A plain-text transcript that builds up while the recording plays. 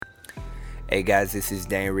Hey guys, this is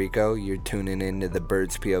Dan Rico. You're tuning into the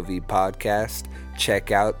Birds POV podcast.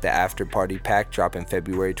 Check out the After Party Pack dropping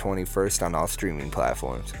February 21st on all streaming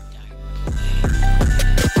platforms.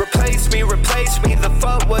 Replace me, the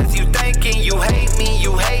fuck was you thinking? You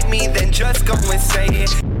hate me, then just go and say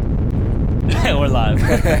it. We're live.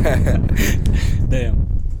 Damn.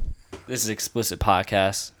 This is explicit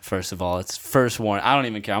podcast. First of all, it's first warning. I don't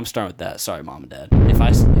even care. I'm starting with that. Sorry, mom and dad. If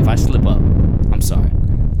I slip up, I'm sorry.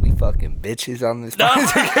 We fucking bitches on this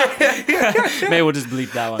podcast. Maybe we'll just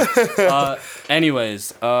bleep that one.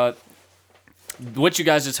 Anyways, what you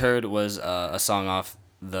guys just heard was a song off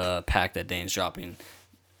the pack that Dane's dropping.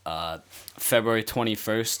 February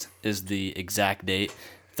 21st is the exact date.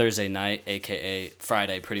 Thursday night, a.k.a.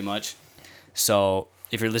 Friday, pretty much. So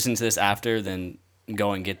if you're listening to this after, then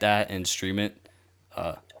go and get that and stream it.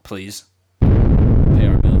 Please. Pay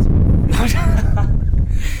our bills.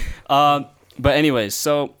 But anyways,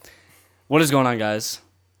 so what is going on, guys?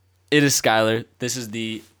 It is Skylar. This is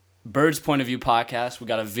the Bird's Point of View podcast. We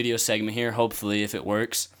got a video segment here, hopefully, if it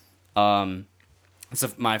works. It's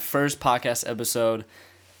my first podcast episode.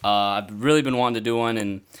 I've really been wanting to do one,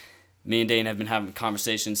 and me and Dane have been having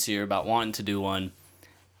conversations here about wanting to do one.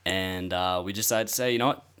 And we decided to say, you know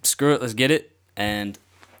what, screw it, let's get it. And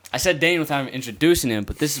I said Dane without even introducing him,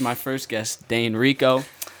 but this is my first guest, Dane Rico,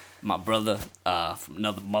 my brother from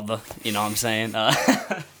another mother, you know what I'm saying?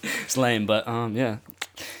 It's lame, but yeah.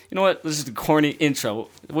 You know what, this is the corny intro.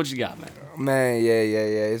 What you got, man? Man, yeah,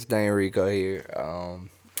 it's Dane Rico here.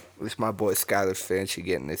 It's my boy Skylar Finch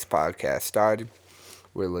getting this podcast started.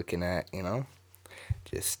 We're looking at,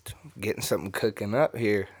 just getting something cooking up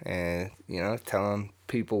here and, telling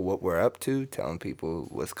people what we're up to, telling people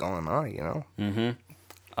what's going on, Mm-hmm.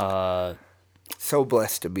 So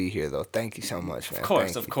blessed to be here, though. Thank you so much, man.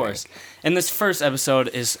 Of course. And this first episode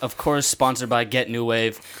is, of course, sponsored by Get New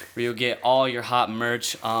Wave, where you'll get all your hot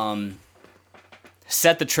merch.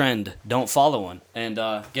 Set the trend. Don't follow one. And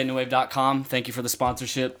getnewwave.com. Thank you for the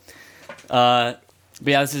sponsorship. But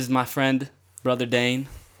yeah, this is my friend, Brother Dane.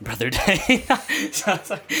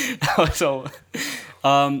 So,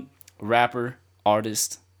 rapper,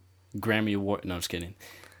 artist, Grammy Award. No, I'm just kidding.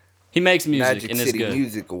 He makes music Magic and City it's good.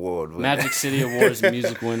 Music Award winner. Magic City Awards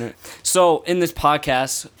music winner. So in this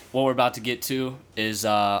podcast, what we're about to get to is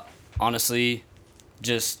honestly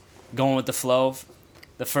just going with the flow.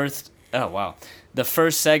 The first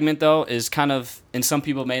segment though is kind of, and some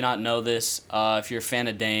people may not know this, if you're a fan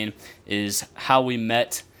of Dane, is how we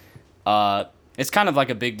met. It's kind of like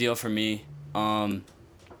a big deal for me. I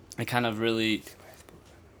kind of really...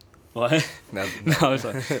 What? No, it's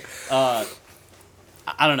like...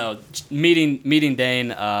 I don't know. Meeting Dane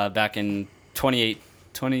back in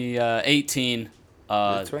 2018.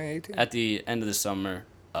 2018? At the end of the summer.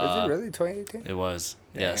 Was it really 2018? It was,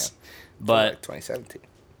 Yeah, yes. yeah. But Like 2017.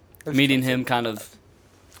 meeting him kind of,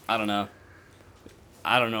 I don't know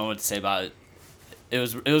what to say about it. It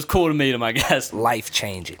was cool to meet him, I guess. Life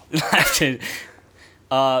changing.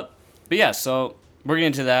 But yeah, so we're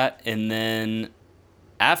getting to that, and then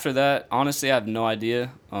after that, honestly, I have no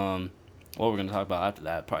idea what we're gonna talk about after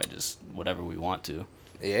that. Probably just whatever we want to.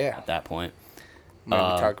 Yeah. At that point. Maybe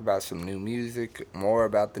talk about some new music, more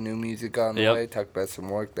about the new music on the way. Talk about some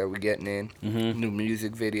work that we're getting in. Mm-hmm. New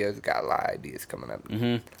music videos. Got a lot of ideas coming up.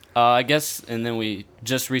 Mm-hmm. I guess, and then we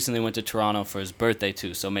just recently went to Toronto for his birthday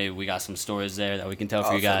too, so maybe we got some stories there that we can tell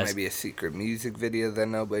for you guys. Maybe a secret music video that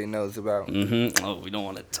nobody knows about. Mm-hmm. Oh, we don't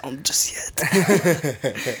want to tell them just yet.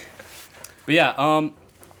 But yeah,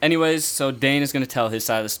 anyways, so Dane is going to tell his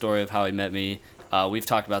side of the story of how he met me. We've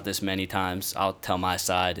talked about this many times. I'll tell my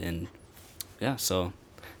side, and yeah, so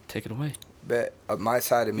take it away. But my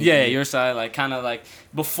side of me. Yeah, your side, like kind of like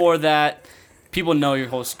before that, people know your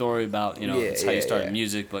whole story about, it's how you started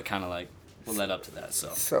music, but kind of like what led up to that.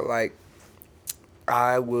 So like,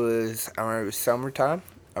 I remember it was summertime.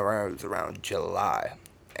 It was around July,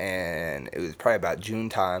 and it was probably about June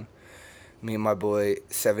time. Me and my boy,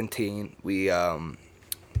 17, we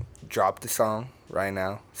dropped the song right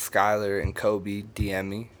now. Skylar and Kobe DM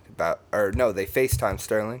me they FaceTime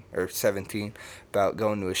Sterling, or 17, about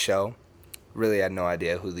going to a show. Really had no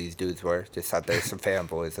idea who these dudes were. Just thought they were some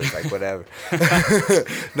fanboys. I was like, whatever.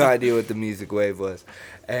 No idea what the music wave was.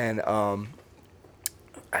 And I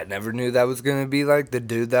never knew that was going to be like the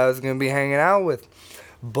dude that I was going to be hanging out with.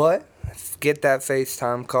 But get that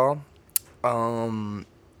FaceTime call. From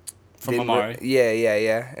Amari.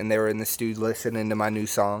 Yeah. And they were in the studio listening to my new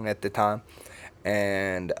song at the time.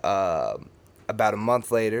 And about a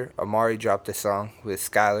month later, Amari dropped a song with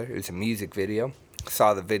Skylar. It was a music video.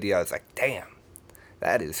 Saw the video. I was like, damn,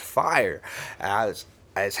 that is fire. And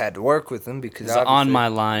I just had to work with him because It's an On obviously- My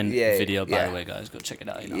Line Yeah, video, by yeah. the way, guys. Go check it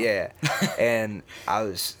out. You know? Yeah, and I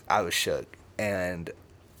was shook, and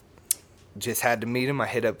just had to meet him.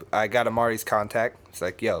 I got Amari's contact. It's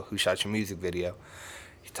like, yo, who shot your music video?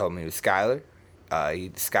 He told me it was Skylar.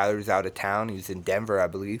 Skylar was out of town. He was in Denver, I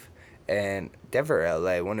believe, and Denver, or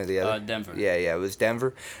LA, one or the other. Denver. Yeah, it was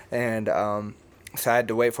Denver, and so I had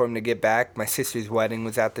to wait for him to get back. My sister's wedding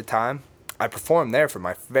was at the time. I performed there for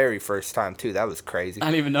my very first time too. That was crazy. I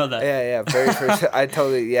didn't even know that. Yeah, very first.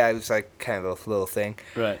 It was like kind of a little thing.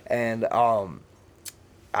 Right. And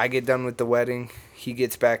I get done with the wedding. He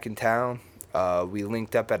gets back in town. We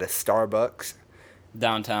linked up at a Starbucks.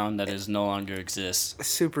 Downtown that is no longer exists.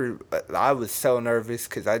 I was so nervous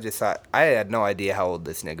because I just thought, I had no idea how old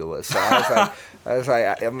this nigga was. So I was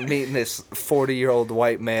like, I'm meeting this 40-year-old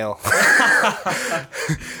white male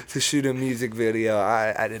to shoot a music video.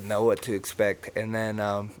 I didn't know what to expect. And then,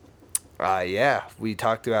 we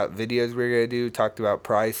talked about videos we were going to do, talked about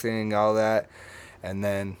pricing, all that. And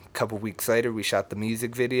then a couple weeks later, we shot the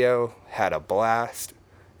music video, had a blast.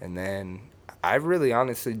 And then I really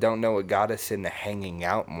honestly don't know what got us into hanging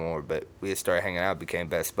out more, but we just started hanging out, became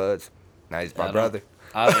best buds. Now he's my brother.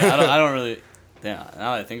 I don't really. Yeah,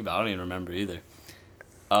 now that I think about it, I don't even remember either.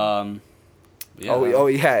 Yeah. Oh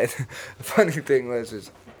yeah. The funny thing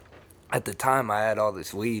was at the time I had all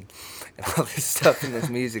this weed and all this stuff in this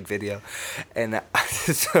music video, and I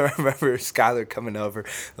just remember Skylar coming over,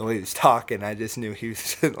 the way he was talking, I just knew he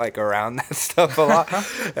was like around that stuff a lot.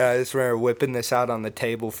 And I just remember whipping this out on the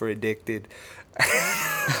table for Addicted.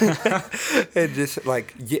 And just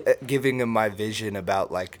like giving him my vision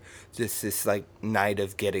about like just this like night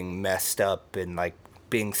of getting messed up and like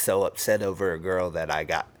being so upset over a girl that I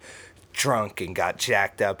got drunk and got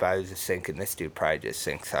jacked up. I was just thinking, this dude probably just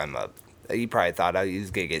thinks I'm up. He probably thought I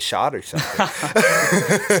was gonna get shot or something.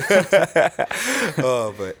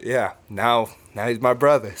 Oh, but yeah, now he's my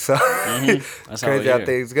brother. So That's crazy how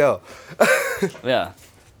things go. Yeah,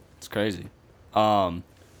 it's crazy.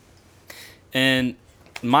 And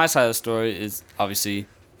my side of the story is obviously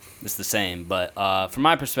it's the same, but from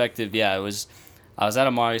my perspective, yeah, I was at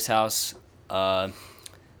Amari's house, like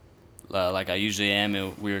I usually am,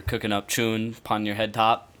 and we were cooking up chun upon your head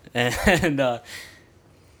top, and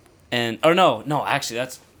actually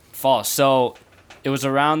that's false. So it was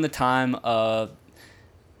around the time of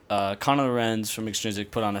Conor Lorenz from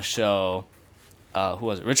Extrinsic put on a show. Who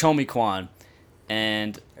was it? Rich Homie Quan,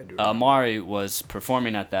 and Amari was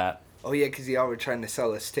performing at that. Oh yeah, because y'all were trying to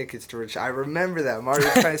sell us tickets to Rich. I remember that. Mario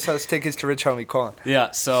was trying to sell us tickets to Rich Homie Quan. Yeah,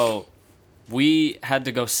 so we had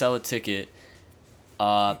to go sell a ticket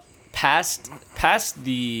past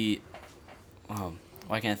the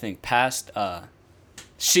why can't I think? Past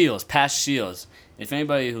Shields. If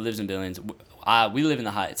anybody who lives in Billings, we live in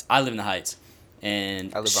the Heights. I live in the Heights.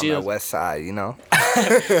 And I live on the west side, you know.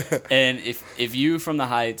 And if you from the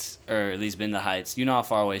Heights, or at least been to the Heights, you know how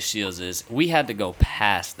far away Shields is. We had to go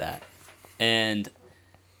past that, and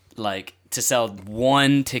like to sell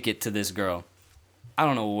one ticket to this girl. I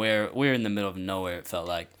don't know where. We're in the middle of nowhere. It felt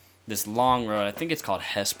like this long road. I think it's called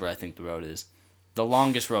Hesper. I think the road is the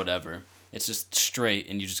longest road ever. It's just straight,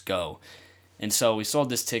 and you just go. And so we sold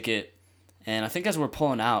this ticket, and I think as we're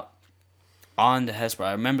pulling out on the Hesper,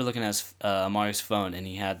 I remember looking at Amari's phone, and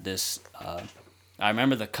he had this. I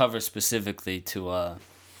remember the cover specifically to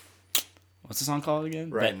what's the song called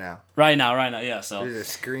again? Right now. Right now. Yeah. So there's a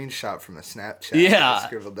screenshot from a Snapchat. yeah,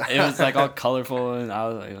 Scribbled down. it was like all colorful, and I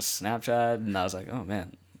was like, it was Snapchat, and I was like, oh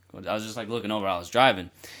man, I was just like looking over. I was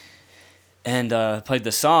driving, and played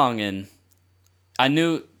the song, and I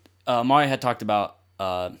knew Amari had talked about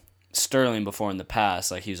Sterling before in the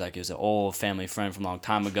past. Like he was an old family friend from a long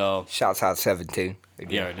time ago. Shouts out 17.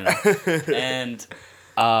 Again. Yeah, and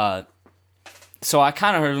so I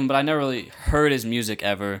kind of heard of him, but I never really heard his music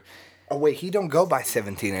ever. Oh wait, he don't go by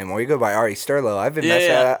 17 anymore. He go by Ari Sterlo. I've been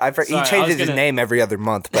Yeah. he changes his name every other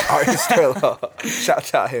month, but Ari Sterlo.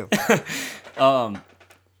 Shouts out him.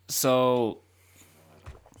 So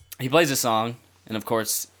he plays a song, and of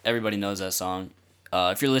course everybody knows that song.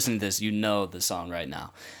 If you're listening to this, you know the song right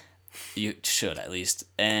now. You should at least.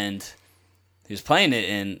 And he was playing it,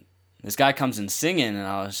 and this guy comes in singing, and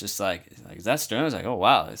I was just like, is that Sterling? I was like, oh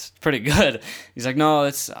wow, it's pretty good. He's like, no,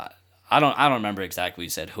 it's I don't remember exactly. He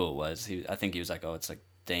said who it was. I think he was like, oh, it's like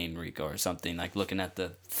Dane Rico or something. Like looking at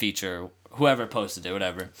the feature, whoever posted it,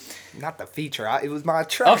 whatever. Not the feature. It was my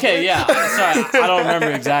track. Okay, yeah. Sorry, I don't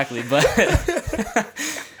remember exactly, but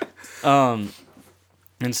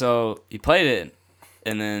and so he played it,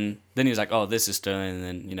 and then he was like, oh, this is Sterling,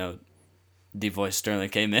 and then D-Voice Sterling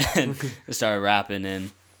came in and started rapping,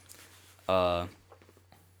 and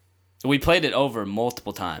we played it over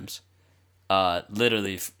multiple times.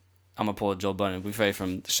 Literally, I'm gonna pull a Joe Budden. We played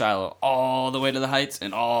from Shiloh all the way to the Heights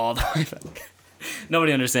and all the way back.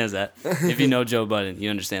 Nobody understands that. If you know Joe Budden, you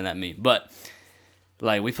understand that meme. But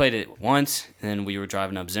like we played it once, and then we were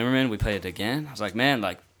driving up Zimmerman. We played it again. I was like, man,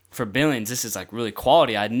 like for Billings, this is like really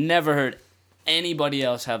quality. I'd never heard anybody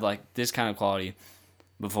else have like this kind of quality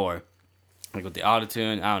before. Like with the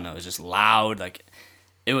autotune, I don't know, it was just loud. Like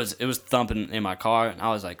it was thumping in my car, and I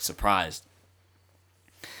was like surprised.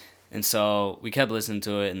 And so we kept listening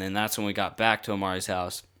to it, and then that's when we got back to Amari's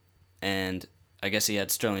house, and I guess he had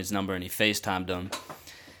Sterling's number, and he FaceTimed him.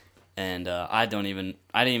 And I didn't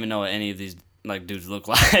even know what any of these like dudes look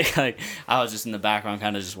like. Like I was just in the background,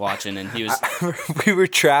 kind of just watching, and he was. We were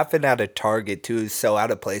trapping at a Target too. It was so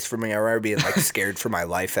out of place for me. I remember being like scared for my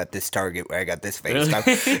life at this Target where I got this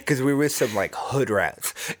FaceTime because we were with some like hood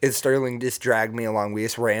rats. And Sterling just dragged me along. We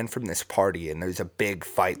just ran from this party, and there was a big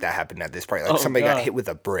fight that happened at this party. Like somebody got hit with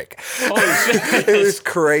a brick. Holy shit! It was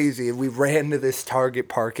crazy. And we ran to this Target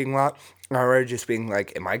parking lot. I remember just being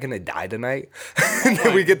like, am I going to die tonight? And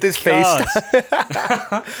then we get this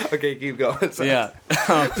FaceTime. Okay, keep going. Sorry. Yeah.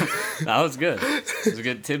 That was good. It was a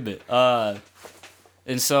good tidbit.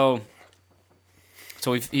 And so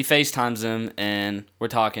he FaceTimes him, and we're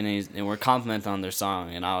talking, and we're complimenting on their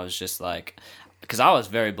song, and I was just like, because I was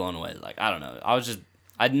very blown away. Like, I don't know.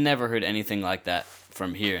 I'd never heard anything like that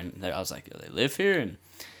from here, and I was like, they live here?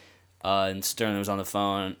 And Sterling was on the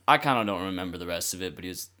phone. I kind of don't remember the rest of it, but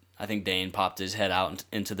I think Dane popped his head out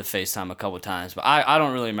into the FaceTime a couple times, but I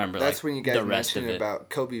don't really remember. That's when you guys the rest mentioned of it.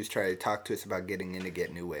 About Kobe was trying to talk to us about getting into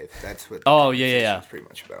Get New Wave. That's what. Yeah. Was pretty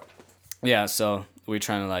much about. Yeah, so we're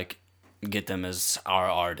trying to like get them as our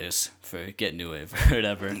artists for Get New Wave or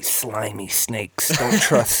whatever. These slimy snakes don't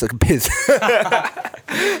trust the business.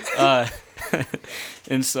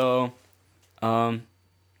 And so,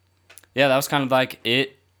 yeah, that was kind of like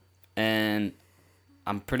it, and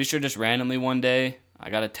I'm pretty sure just randomly one day I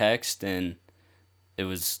got a text, and it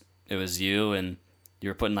was you, and you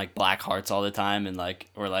were putting like black hearts all the time, and like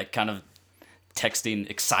or like kind of texting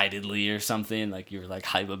excitedly or something, like you were like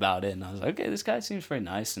hype about it, and I was like, okay, this guy seems very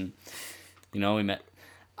nice, and we met.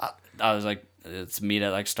 I was like, let's meet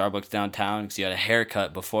at like Starbucks downtown because you had a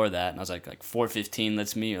haircut before that, and I was like 4:15,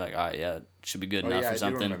 let's meet. You're like, all right, yeah, it should be good enough or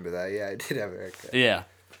something. I do remember that. Yeah, I did have a haircut. Yeah,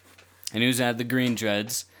 and he was at the green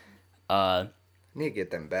dreads. I need to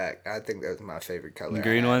get them back. I think that was my favorite color. The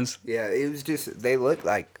green ones? Yeah, it was just, they look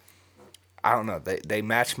like, I don't know, they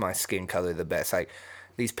match my skin color the best. Like,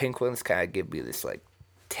 these pink ones kind of give me this, like,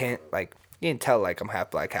 tint, like, you can tell, like, I'm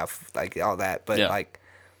half black, half, like, all that. But, like,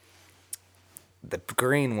 the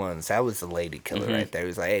green ones, that was the lady killer right there. It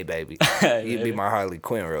was like, hey, baby, you'd be my Harley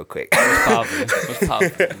Quinn real quick. What's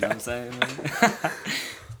poppin'? You know what I'm saying,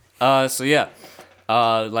 man? So, yeah.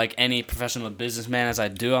 Like any professional businessman as I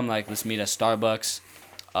do, I'm like, let's meet at Starbucks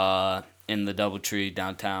in the DoubleTree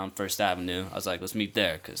downtown, First Avenue. I was like, let's meet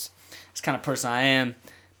there because it's the kind of person I am,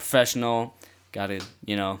 professional, got to,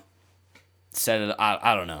 set it.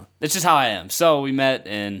 I don't know. It's just how I am. So we met,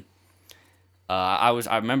 and I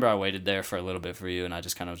remember I waited there for a little bit for you, and I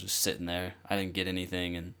just kind of was just sitting there. I didn't get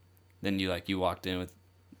anything, and then you walked in with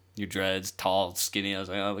your dreads, tall, skinny. I was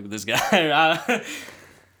like, oh, look at this guy.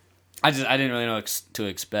 I didn't really know what to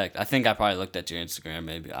expect. I think I probably looked at your Instagram,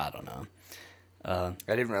 maybe. I don't know. I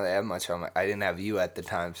didn't really have much on I didn't have you at the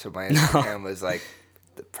time, so my Instagram was like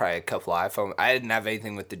probably a couple iPhone. I didn't have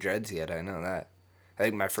anything with the dreads yet. I know that. I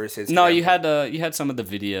think my first Instagram. No, you had some of the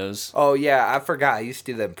videos. Oh yeah, I forgot. I used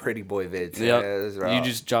to do them pretty boy vids. Yep. Yeah, you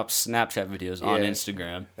just dropped Snapchat videos on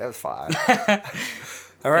Instagram. That was fine.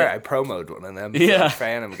 All right, I promoted one of them. Yeah,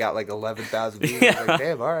 fan and got like 11,000 views. Yeah. I was like,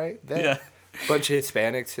 damn, all right. Bet. Yeah. Bunch of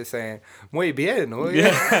Hispanics just saying, muy bien, ¿no?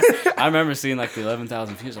 Yeah. I remember seeing like the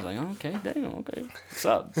 11,000 views. I was like, oh, okay, damn, okay, what's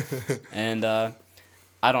up? And I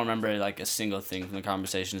don't remember like a single thing from the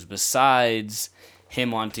conversations besides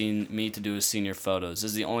him wanting me to do his senior photos.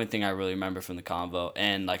 This is the only thing I really remember from the convo,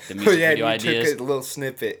 and like the music video ideas. You took a little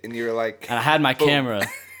snippet, and you were like, and I had my camera,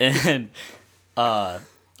 and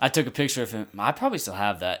I took a picture of him. I probably still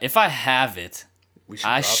have that. If I have it,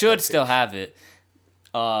 I should still have it.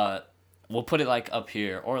 We'll put it like up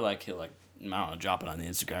here, or like he'll like, I don't know, drop it on the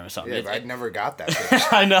Instagram or something. Yeah, I never got that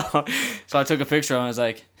picture. I know. So I took a picture of him. I was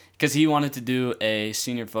like, because he wanted to do a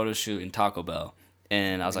senior photo shoot in Taco Bell,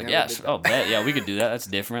 and I was like, yes, bet, yeah, we could do that. That's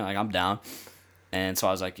different. Like, I'm down. And so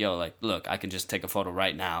I was like, yo, like, look, I can just take a photo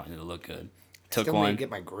right now and it'll look good. Took Still one. Need to get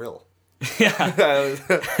my grill. Yeah.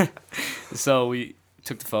 So we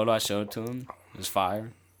took the photo. I showed it to him. It was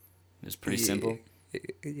fire. It was pretty simple.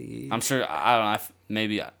 I'm sure. I don't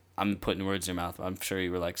know. I'm putting words in your mouth. I'm sure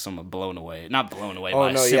you were like somewhat blown away. Not blown away Oh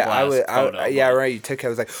by no, a yeah, simple photo. yeah, but- right. You took it. I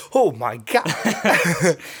was like, oh my god,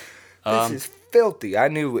 this is filthy. I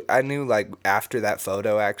knew like after that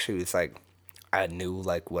photo actually was like, I knew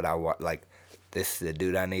like what I want. Like, this is the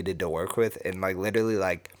dude I needed to work with, and like literally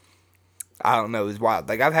like, I don't know, it was wild.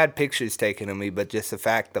 Like, I've had pictures taken of me, but just the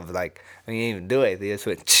fact of like, I didn't even do it. They just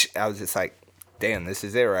went. I was just like, damn, this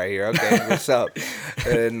is it right here. Okay, what's up?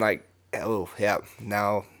 And like, oh yeah,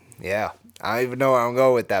 now yeah, I don't even know where I'm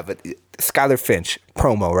going with that, but Skylar Finch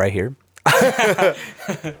promo right here.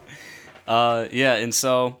 Yeah, and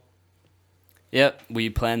so, yep, we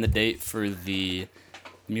planned the date for the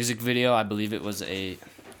music video. I believe it was a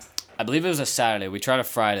Saturday. We tried a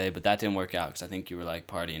Friday, but that didn't work out because I think you were like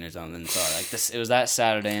partying or something. So like this, it was that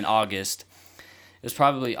Saturday in August. It was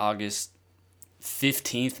probably August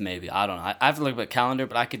 15th, maybe. I don't know. I have to look at the calendar,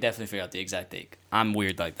 but I could definitely figure out the exact date. I'm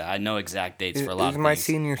weird like that. I know exact dates for a lot of It was my things.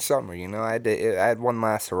 senior summer, you know. I had one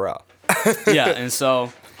last hurrah. Yeah, and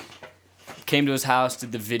so came to his house,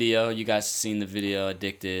 did the video. You guys seen the video,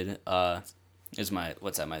 Addicted. Is my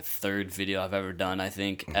third video I've ever done, I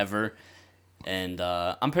think, ever. And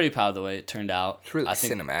I'm pretty proud of the way it turned out. It's really I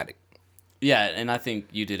think, cinematic. yeah, and I think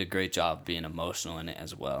you did a great job being emotional in it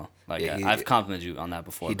as well. Like Yeah, I've complimented you on that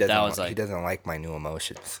before. He But doesn't. that was like He doesn't like my new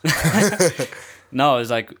emotions. no, it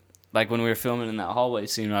was like when we were filming in that hallway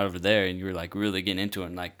scene right over there, and you were like really getting into it,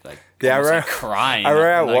 and like Yeah, I almost, remember, like crying. I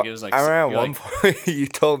remember, like, at, it was like I remember you're at one like, point you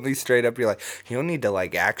told me straight up, you're like, you don't need to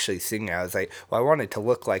like actually sing it. I was like, well, I want it to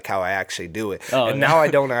look like how I actually do it. Oh, and yeah. now I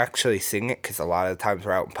don't actually sing it because a lot of the times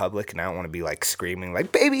we're out in public and I don't want to be like screaming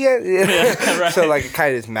like, baby, yeah. Yeah, right. So like I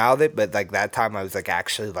kind of just mouth it, but like that time I was like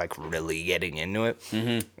actually like really getting into it.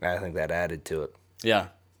 Mm-hmm. And I think that added to it. yeah,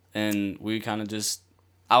 and we kind of just,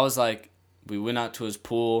 I was like, we went out to his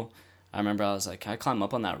pool. I remember I was like, can I climb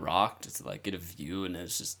up on that rock just to like get a view? And it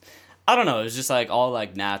was just, I don't know, it was just like all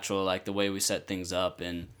like natural, like the way we set things up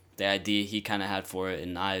and the idea he kind of had for it,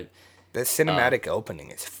 and The cinematic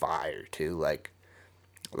opening is fire too. Like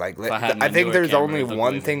I had my I think newer there's camera, only it looked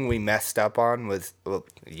one way thing we messed up on was, well,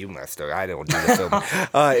 you messed up. I don't do the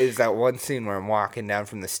film. Is that one scene where I'm walking down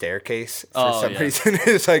from the staircase for some yeah. reason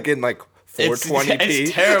it's like in like 420p.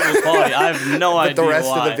 It's terrible quality. I have no idea But the rest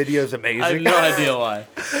why. of the video is amazing. I have no idea why.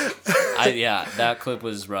 Yeah, that clip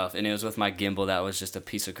was rough, and it was with my gimbal that was just a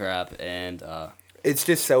piece of crap, and It's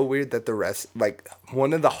just so weird that the rest, like,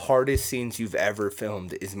 one of the hardest scenes you've ever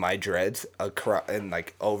filmed is my dreads and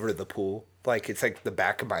like over the pool. Like, it's like the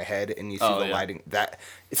back of my head, and you see the yeah. lighting. That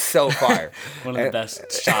it's so fire. one of the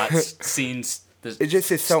best shots, scenes. It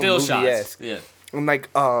just is so still movie-esque. shots. Yeah. And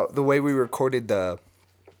like the way we recorded the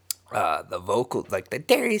vocal, like the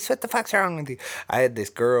Darius, what the fuck's wrong with you? I had this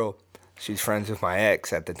girl, she's friends with my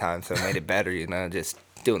ex at the time, so it made it better, you know, just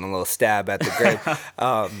doing a little stab at the grave.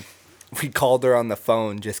 We called her on the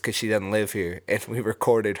phone just because she doesn't live here, and we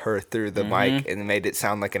recorded her through the mic and made it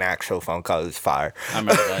sound like an actual phone call. It was fire. I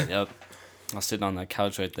remember that. Yep. I was sitting on that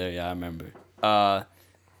couch right there. Yeah, I remember. And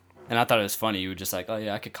I thought it was funny. You were just like, "Oh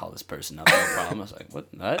yeah, I could call this person up, no problem." I was like, "What?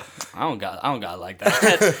 I don't got like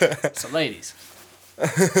that." So, ladies.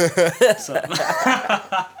 So,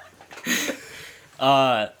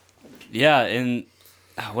 yeah, and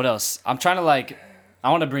what else? I'm trying to like,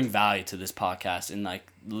 I want to bring value to this podcast and like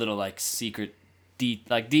little like secret,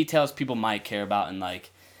 details people might care about, and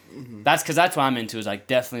like that's because that's what I'm into, is like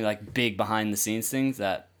definitely like big behind the scenes things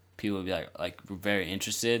that people would be like very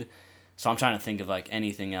interested. So I'm trying to think of like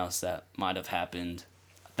anything else that might have happened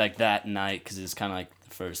like that night, because it's kind of like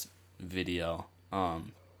the first video.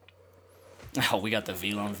 Oh, we got the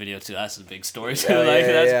V-Lone video too. That's a big story too. Oh, like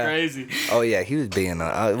yeah, that's yeah. crazy. Oh yeah, he was being.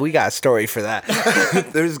 We got a story for that.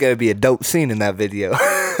 There's gonna be a dope scene in that video.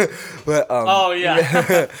 But Oh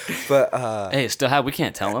yeah. but Hey, it still have. We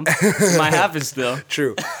can't tell them. It might happen still.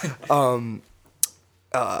 true. So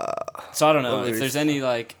I don't know Well, if there's any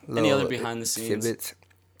like any other behind the scenes. exhibits.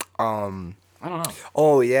 I don't know.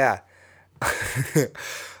 Oh yeah.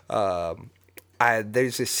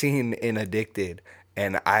 There's a scene in Addicted,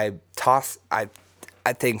 and I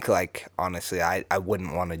think like honestly, I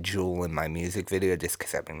wouldn't want a Jewel in my music video just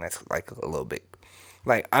because I mean that's like a little bit.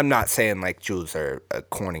 Like, I'm not saying like jewels are a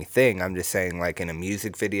corny thing. I'm just saying like in a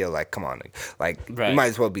music video, like come on, like Right. you might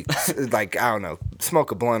as well be like, I don't know, smoke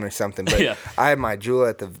a blunt or something. But Yeah. I had my jewel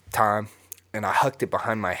at the time, and I hucked it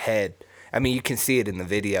behind my head. I mean, you can see it in the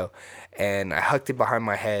video, and I hucked it behind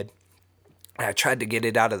my head. And I tried to get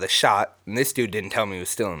it out of the shot, and this dude didn't tell me he was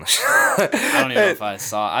still in the shot. I don't even know if I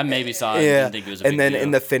saw. I maybe saw it. I didn't think it was a big and then deal.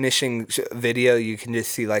 in the finishing video, you can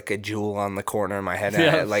just see like a jewel on the corner of my head. And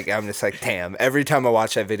Yeah. I'm just like, damn. Every time I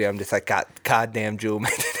watch that video, I'm just like, goddamn jewel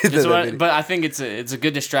made it into That's the what- video. but I think it's a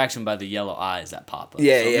good distraction by the yellow eyes that pop up.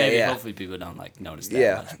 Yeah, so yeah, maybe yeah. hopefully people don't like notice that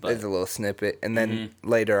Yeah, much. But Mm-hmm. there's a little snippet, and then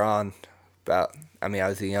later on, I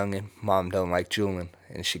was a youngin'. Mom don't like jeweling,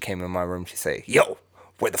 and she came in my room. She say, "Yo,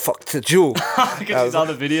 where the fuck's the jewel?" because she saw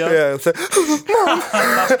the video. Yeah, I was like,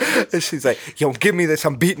 Mom. And she's like, "Yo, give me this.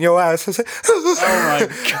 I'm beating your ass." I was like, Oh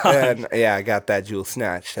my god. and yeah, I got that jewel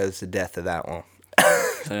snatched. That was the death of that one.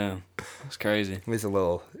 Damn, it's crazy. It was a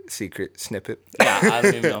little secret snippet. Yeah, I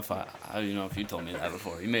don't even know if you told me that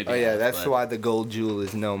before. You made me. Oh yeah, have, that's but- why the gold jewel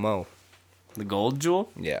is no mo. the gold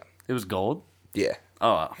jewel. Yeah, It was gold. yeah.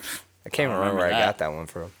 Oh, I can't I remember remember where I that. got that one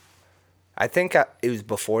from. I think it was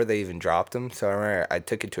before they even dropped them. So I remember I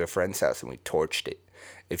took it to a friend's house and we torched it.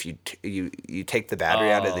 If you take the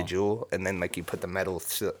battery out of the Oh. jewel and then like you put the metal.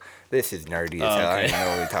 This is nerdy as Oh, hell. I okay. don't know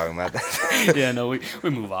what we're talking about. yeah, no, we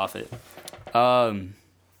move off it.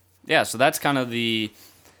 Yeah, so that's kind of the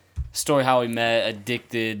story how we met.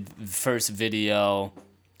 Addicted first video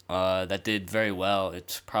that did very well.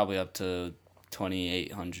 It's probably up to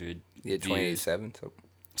 2,800 Yeah, views, 27. So.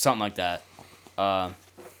 something like that.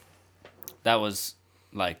 That was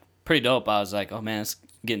like pretty dope. I was like, oh man, it's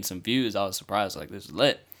getting some views. I was surprised, like this is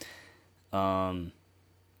lit. And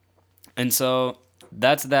so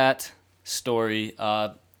that's that story.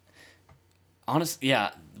 Honestly,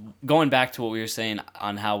 yeah, going back to what we were saying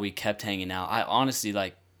on how we kept hanging out, I honestly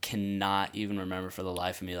like cannot even remember for the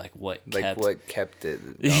life of me like what Like kept. what kept it?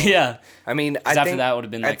 Yeah, I mean, 'cause after that would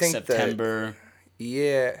have been I like think September.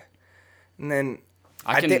 Yeah, and then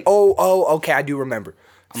I can- think. Oh, okay, I do remember.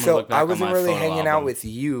 gonna So look back I on wasn't my really photo hanging out album. with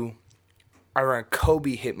you. I remember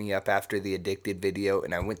Kobe hit me up after the Addicted video,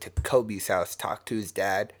 and I went to Kobe's house, talked to his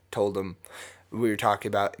dad, told him we were talking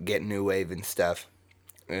about getting New Wave and stuff,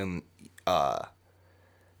 and I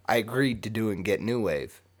agreed to do and get New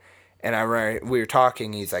Wave. And I remember we were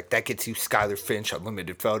talking. He's like, "That gets you Skylar Finch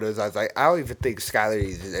unlimited photos." I was like, "I don't even think Skylar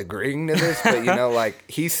is agreeing to this, but you know, like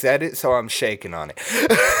he said it, so I'm shaking on it."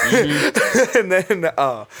 And then,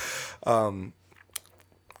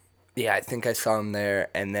 yeah, I think I saw him there,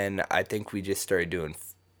 and then I think we just started doing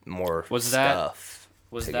more stuff.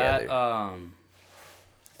 Was together. that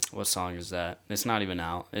what song is that? It's not even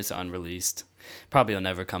out. It's unreleased. Probably will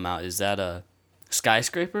never come out. Is that a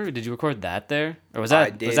Skyscraper? Did you record that there, or was I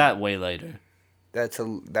that did. was that way later? that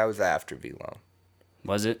was after V-Long.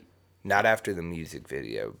 Was it? Not after the music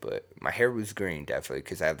video, but my hair was green, definitely,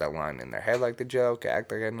 because I have that line in there. Head like the joke,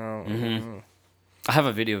 act like I know. Mm-hmm. I have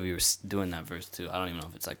a video of you doing that verse too. I don't even know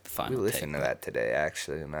if it's like the We final. listened to take, that today,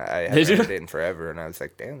 actually, and I Did haven't you? heard it in forever, and I was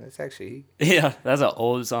like, damn, that's actually but- Yeah, that's an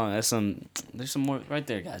old song. There's some more right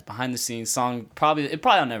there, guys. Behind the scenes song. It probably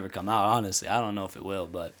will never come out. Honestly, I don't know if it will,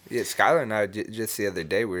 but Yeah, Skylar and I, just the other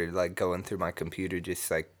day, we were, like, going through my computer,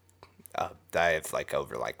 just, like, I have, like,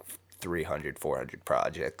 over, like, 300, 400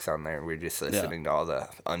 projects on there. We're just listening to all the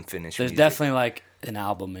unfinished there's music. definitely like an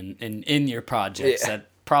album in your projects Yeah. that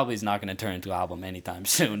probably is not going to turn into an album anytime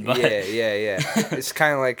soon. But Yeah. It's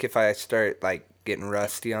kind of like if I start, like, getting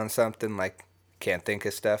rusty on something, like, can't think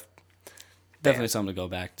of stuff. definitely something to go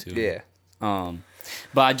back to. Yeah.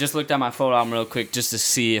 But I just looked at my photo album real quick just to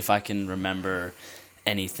see if I can remember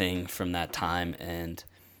anything from that time. And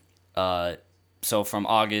so from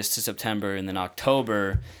August to September and then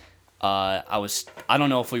October, I don't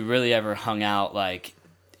know if we really ever hung out like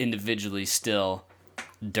individually still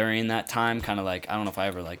during that time. Kind of like, I don't know if I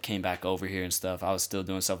ever like came back over here and stuff. I was still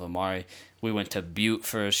doing stuff with Mari. We went to Butte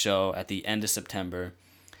for a show at the end of September.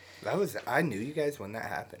 I knew you guys when that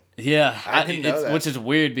happened. Yeah, I didn't know that. which is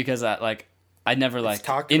weird because I never like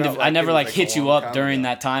talked about, I like, never it was, like like, hit a you long up time during ago.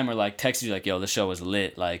 that time or like texted you like, yo, the show was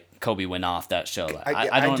lit, like Kobe went off that show. Like,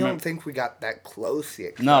 I don't remember. think we got that close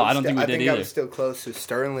yet. 'Cause No, was I don't think we I did think I either. was still close to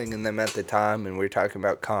Sterling and them at the time, and we were talking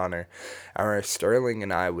about Connor. I remember Sterling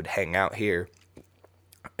and I would hang out here,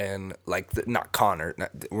 and like not Connor.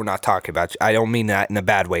 We're not talking about you. I don't mean that in a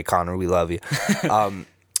bad way, Connor. We love you.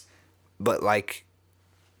 But like,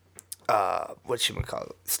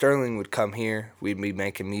 whatchamacallit? Sterling would come here. We'd be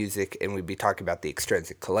making music, and we'd be talking about the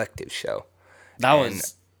Extrinsic Collective show. That and-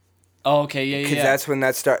 was okay, yeah. Because that's when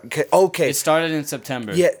that started. Okay. It started in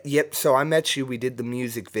September. Yeah, yep. So I met you. We did the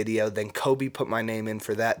music video. Then Kobe put my name in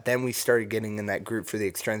for that. Then we started getting in that group for the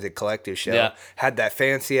Extrinsic Collective show. Yeah. Had that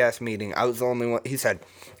fancy ass meeting. I was the only one. He said,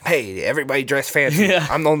 "Hey, everybody dress fancy." Yeah.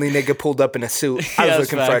 I'm the only nigga pulled up in a suit. I Yeah, was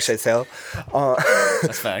that's looking fresh facts. as hell.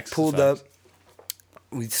 That's facts. Pulled up.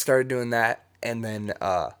 We started doing that, and then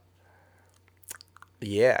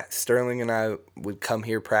Yeah, Sterling and I would come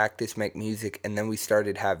here, practice, make music, and then we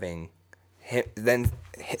started having. Then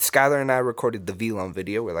Skylar and I recorded the V-Lone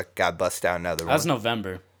video where like got bust out another one. That's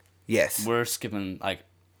November. Yes. We're skipping like.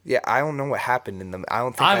 Yeah, I don't know what happened in them. I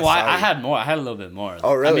don't think I had more. I had a little bit more.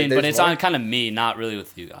 Oh, really? I mean, but There's it's more? on kind of me, not really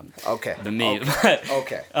with you. Okay. The me. Okay. But,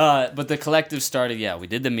 Okay. But the collective started. Yeah, we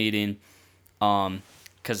did the meeting.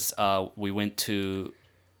 Because we went to.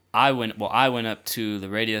 I went up to the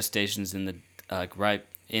radio stations in the right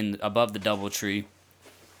in above the DoubleTree,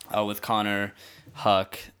 with Connor,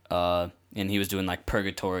 Huck, and he was doing like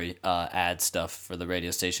purgatory ad stuff for the radio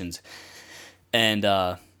stations, and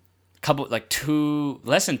less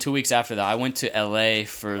than 2 weeks after that, I went to LA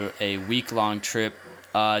for a week-long trip,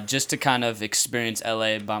 just to kind of experience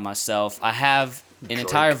LA by myself. I have an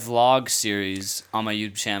entire vlog series on my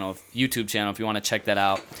YouTube channel if you want to check that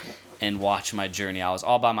out and watch my journey. I was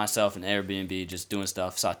all by myself in Airbnb just doing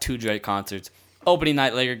stuff. Saw 2 Drake concerts, opening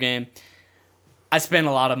night Laker game. I spent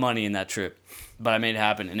a lot of money in that trip, but I made it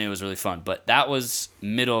happen and it was really fun. But that was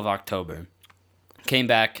middle of October. Came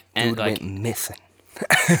back and Dude went missing.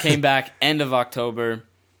 Came back end of October.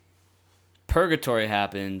 Purgatory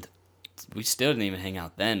happened. We still didn't even hang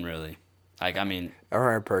out then, really. Like, I mean, I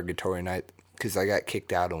remember Purgatory night because I got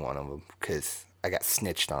kicked out of one of them because I got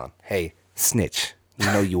snitched on. Hey, snitch, you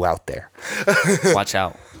know you out there. watch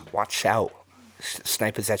out. Watch out.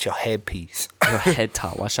 Snipers at your headpiece. Your head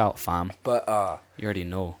top. Watch out, fam. But You already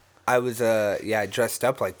know. I was I dressed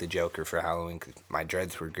up like the Joker for Halloween because my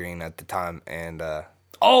dreads were green at the time, and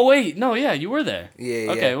Oh wait, no, yeah, you were there.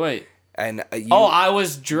 Yeah, Okay, yeah. wait. and I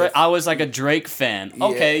was like a Drake fan.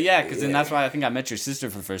 Okay, yeah, because then yeah. that's why I think I met your sister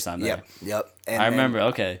for the first time there. Yep. And I then remember.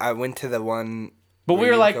 Okay, I went to the one. but we where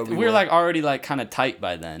were you like go we were before. like already like kind of tight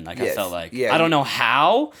by then. Like I Yes, felt like yeah. I don't know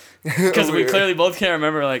how, because we We were- clearly both can't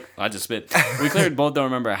remember. Like I just spit. We clearly both don't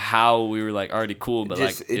remember how we were like already cool, but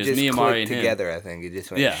Just, like it it was just me and clicked Mari and him. together. I think it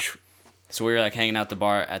just went. Yeah. So we were like hanging out the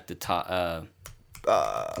bar at the top.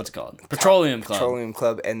 What's it called? Petroleum Club. Petroleum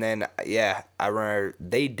Club, and then I remember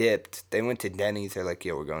they dipped. They went to Denny's. They're like,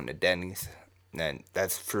 "Yo, we're going to Denny's." And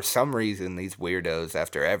that's for some reason these weirdos.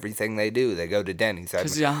 After everything they do, they go to Denny's.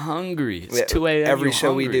 Because you're hungry. It's 2 a.m. Every you're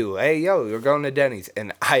show we hungry. do, hey yo, we're going to Denny's,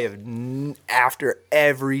 and I have after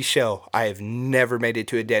every show, I have never made it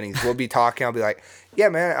to a Denny's. We'll be talking. I'll be like, "Yeah,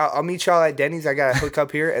 man, I'll meet y'all at Denny's. I gotta hook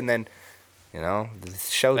up here," and then, it's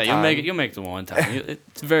showtime. Yeah, you'll make the one time.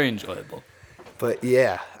 It's very enjoyable. But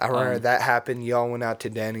yeah, I remember that happened. Y'all went out to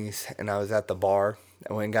Denny's, and I was at the bar.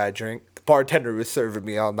 I went and got a drink. The bartender was serving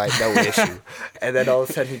me all night, no issue. And then all of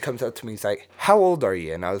a sudden, he comes up to me. He's like, "How old are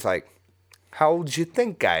you?" And I was like, "How old you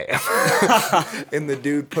think I am?" And the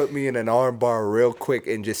dude put me in an arm bar real quick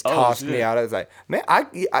and just tossed me shit. out. I was like, "Man,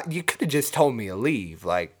 you could have just told me to leave.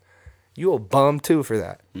 Like, you a bum too for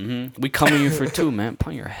that." We coming you for 2, man. Put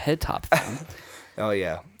on your head top, fam. Oh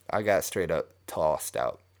yeah, I got straight up tossed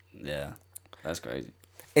out. Yeah, that's crazy.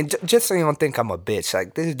 And just so you don't think I'm a bitch,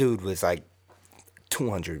 like this dude was like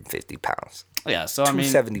 250 pounds. Yeah, so I mean,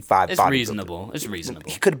 275 it's bodybuilder. reasonable. It's reasonable.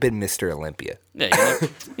 He could have been Mr. Olympia. Yeah,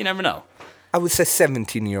 you never know. I was a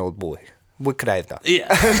 17-year-old boy. What could I have done?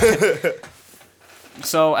 Yeah.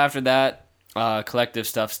 So after that, collective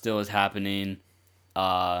stuff still is happening.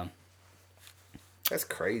 That's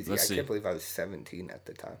crazy. Let's I see. can't believe I was 17 at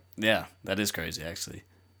the time. Yeah, that is crazy, actually.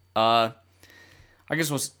 I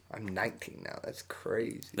guess I'm 19 now. That's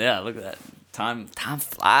crazy. yeah, look at that. Time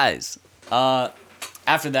flies.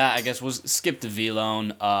 After that, I guess we'll skip the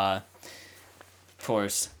V-Lone. Of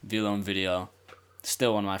course, V-Lone video.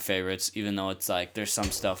 Still one of my favorites, even though it's like there's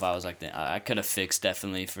some stuff I was like I could have fixed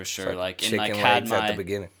definitely for sure. Like chicken and like had legs my at the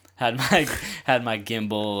beginning. had my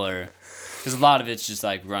gimbal or because a lot of it's just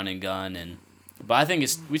like run and gun but I think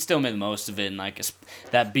we still made the most of it and like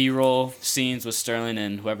that B-roll scenes with Sterling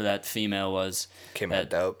and whoever that female was. Came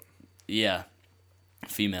out dope. Yeah,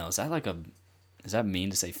 female. Is that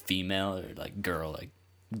mean to say female or like girl? Like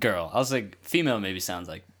girl. I was like female maybe sounds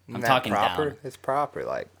like I'm Isn't that talking proper? down. It's proper.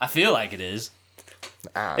 Like I feel like it is.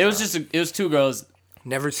 I It don't was know. it was 2 girls.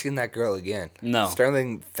 Never seen that girl again. No.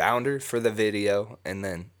 Sterling found her for the video, and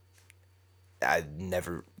then I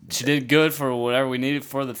never. She did good for whatever we needed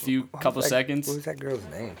for the What couple was that- seconds. What was that girl's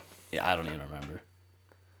name? Yeah, I don't even remember.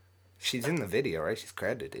 She's in the video, right? She's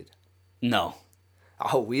credited. No.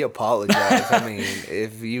 Oh, we apologize. I mean,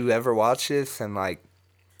 if you ever watch this and like,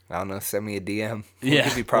 I don't know, send me a DM. We'll Yeah,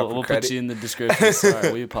 give you proper we'll credit. put you in the description.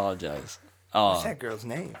 Sorry, we apologize. What's that girl's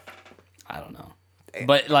name? I don't know. Damn.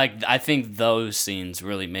 But like I think those scenes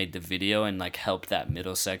really made the video and like helped that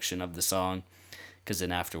middle section of the song cuz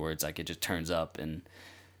then afterwards like it just turns up and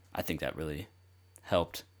I think that really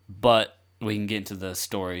helped. But we can get into the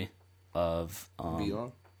story of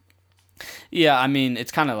V-Lone? yeah, I mean,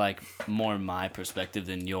 it's kind of like more my perspective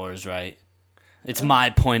than yours, right? It's my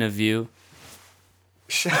point of view.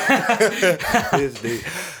 This dude.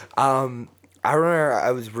 I remember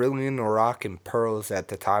I was really into rocking pearls at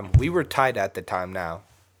the time. We were tight at the time now.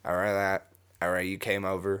 I remember that. I remember you came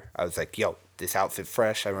over. I was like, yo, this outfit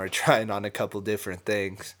fresh. I remember trying on a couple different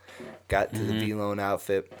things. Got to the V-Lone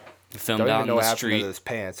outfit. Filmed Don't out even in know the what happened street. to those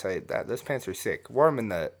pants. Those pants are sick. Wore them in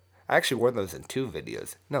the... I actually wore those in 2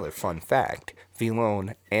 videos. Another fun fact.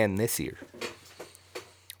 V-Lone and this year.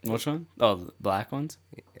 Which one? Oh, the black ones?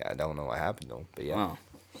 Yeah, I don't know what happened to them, but yeah. Oh.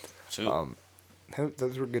 Shoot.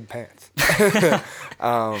 Those were good pants. Yeah.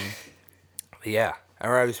 I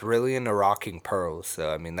remember I was really into rocking pearls.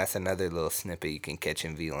 So, I mean, that's another little snippet you can catch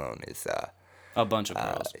in V-Lone is... a bunch of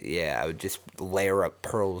pearls. yeah, I would just layer up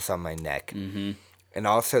pearls on my neck. Mm-hmm. And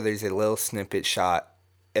also, there's a little snippet shot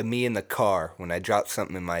of me in the car when I dropped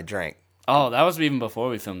something in my drink. Oh, that was even before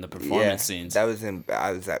we filmed the performance Yeah, scenes. I was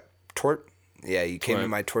at Twerp. Yeah, you came to Twerp.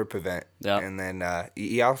 my Twerp event. Yeah. And then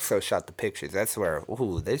you also shot the pictures. That's where,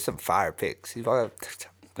 there's some fire pics.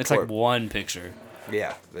 It's like one picture.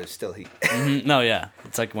 Yeah, but it's still heat. No, yeah,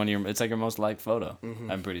 it's like it's like your most liked photo.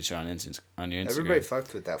 I'm pretty sure on your Instagram. Everybody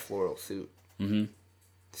fucked with that floral suit. Mm-hmm.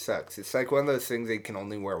 Sucks. It's like one of those things they can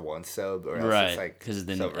only wear once, so or else Right, it's like because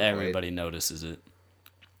then overplayed. everybody notices it.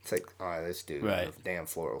 It's like, this dude Right. with a damn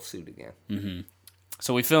floral suit again.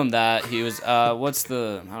 So we filmed that. He was, I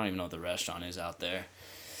don't even know what the restaurant is out there.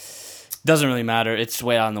 Doesn't really matter. It's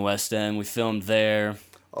way out in the West End. We filmed there.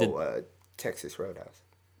 Texas Roadhouse.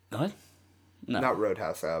 What? No. Not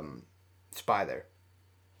Roadhouse. Spy there.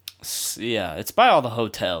 Yeah, it's by all the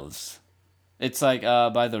hotels. It's like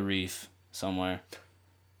by the Reef somewhere.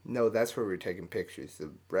 No, that's where we were taking pictures. The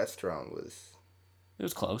restaurant was... It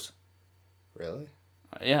was close. Really?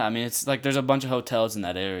 Yeah, I mean, it's like there's a bunch of hotels in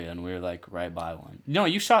that area, and we were like right by one. No,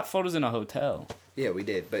 you shot photos in a hotel. Yeah, we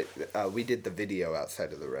did, but we did the video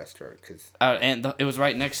outside of the restaurant because... And it was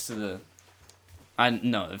right next to the... I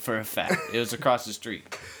know for a fact. It was across the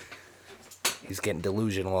street. He's getting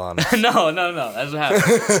delusional on us. No. That's what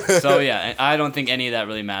happened. So, yeah, I don't think any of that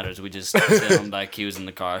really matters. We just filmed, like, he was in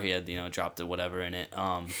the car. He had, dropped it, whatever in it.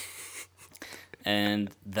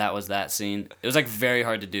 And that was that scene. It was, like, very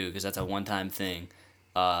hard to do because that's a one-time thing.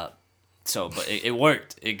 But it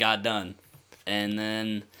worked. It got done. And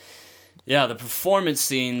then, yeah, the performance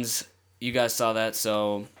scenes, you guys saw that.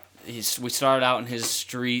 So we started out in his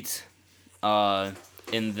street, and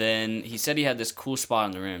then he said he had this cool spot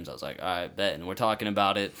on the rims. I was like, all right, bet. And we're talking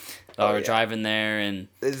about it. We're driving there, and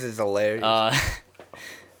this is hilarious.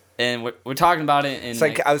 and we're talking about it. And it's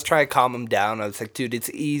like I was trying to calm him down. I was like, dude, it's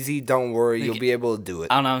easy. Don't worry. You'll be able to do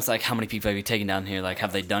it. I don't know. It's like, how many people have you taken down here? Like,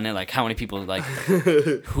 have they done it? Like, how many people, like,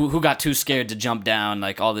 who got too scared to jump down?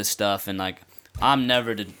 Like, all this stuff. And, like, I'm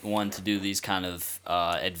never the one to do these kind of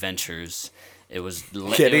adventures. It was...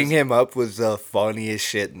 Getting him up was the funniest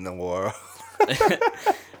shit in the world.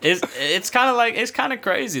 It's kind of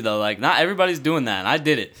crazy though. Like, not everybody's doing that, and I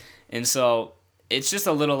did it. And so it's just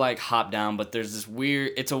a little like hop down, but there's this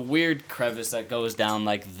it's a weird crevice that goes down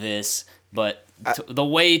like this. But the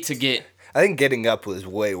way to get, I think getting up was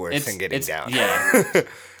way worse than getting down. Yeah,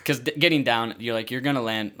 because getting down, you're gonna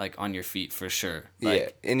land like on your feet for sure.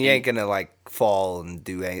 Like, yeah, and you ain't gonna like fall and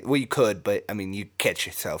do anything. Well, you could, but I mean, you catch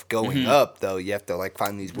yourself going up though. You have to like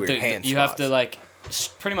find these weird hand You spots. have to like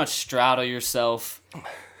pretty much straddle yourself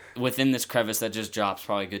within this crevice that just drops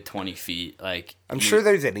probably a good 20 feet. Like, I'm sure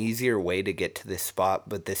there's an easier way to get to this spot,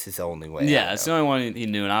 but this is the only way. Yeah, it's the only one he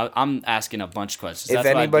knew, and I'm asking a bunch of questions. If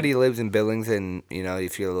anybody lives in Billings and,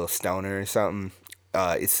 if you're a little stoner or something,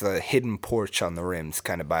 it's the hidden porch on the rims,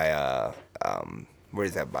 kind of by, where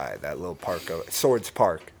is that by? That little park, Swords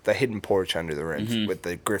Park. The hidden porch under the rims with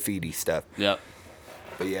the graffiti stuff. Yep.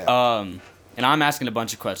 But yeah. And I'm asking a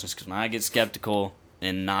bunch of questions because when I get skeptical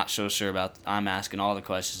and not so sure about, I'm asking all the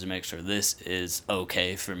questions to make sure this is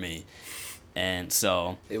okay for me. And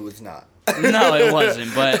so it was not. No, it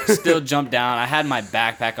wasn't, but still jumped down. I had my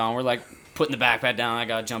backpack on. We're like putting the backpack down. I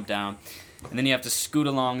gotta jump down. And then you have to scoot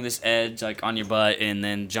along this edge like on your butt and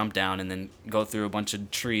then jump down and then go through a bunch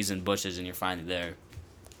of trees and bushes and you're finally there.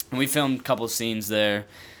 And we filmed a couple scenes there.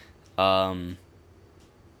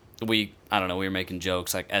 I don't know, we were making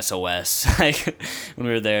jokes like SOS. Like when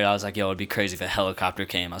we were there, I was like, yo, it'd be crazy if a helicopter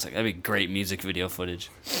came. I was like, that'd be great music video footage.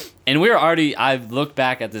 And I've looked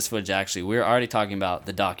back at this footage actually, we were already talking about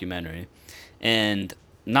the documentary. And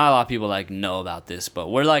not a lot of people like know about this, but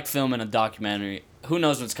we're like filming a documentary. Who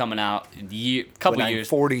knows what's coming out in couple years.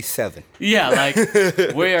 47. Yeah, like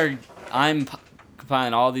I'm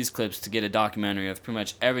compiling all these clips to get a documentary of pretty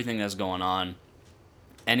much everything that's going on.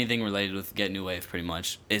 anything related with Get New Wave pretty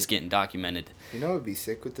much is getting documented. You know what would be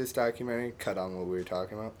sick with this documentary? Cut on what we were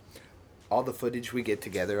talking about. All the footage we get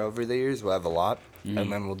together over the years, we'll have a lot, and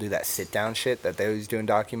then we'll do that sit-down shit that they always do in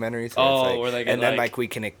documentaries. Where they get, and then we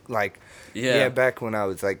can back when I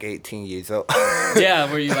was 18 years old. Yeah,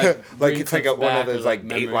 where you it's like one of those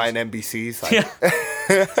Dateline NBCs.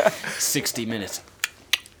 60 minutes.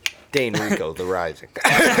 Dane Rico, The Rising.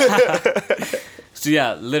 So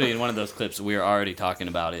yeah, literally in one of those clips, we were already talking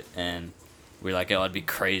about it, and we were like, "Oh, it'd be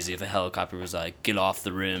crazy if a helicopter was like, get off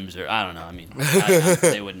the rims," or I don't know. I mean,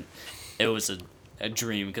 they wouldn't. It was a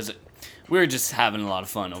dream because we were just having a lot of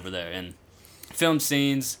fun over there and film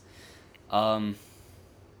scenes. That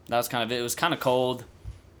was kind of it. It was kind of cold.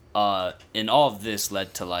 And all of this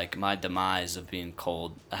led to my demise of being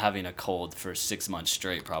cold, having a cold for 6 months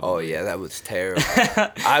straight, probably. Oh yeah, that was terrible.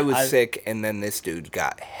 I was sick, and then this dude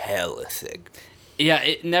got hella sick. Yeah,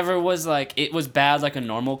 it never was it was bad like a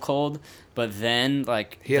normal cold, but then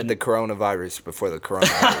he had the coronavirus before the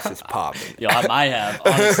coronavirus is popping. Yo, I might have,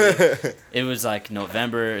 honestly. It was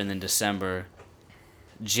November and then December,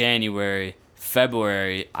 January,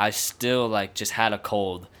 February. I still just had a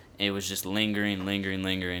cold. It was just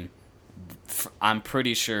lingering. I'm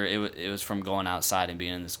pretty sure it was from going outside and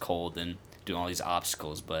being in this cold and doing all these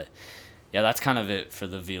obstacles, but yeah, that's kind of it for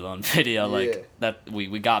the V-Lone video. That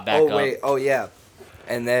we got back up. Oh yeah.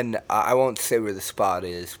 And then I won't say where the spot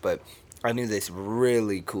is, but I knew this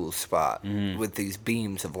really cool spot with these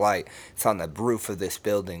beams of light. It's on the roof of this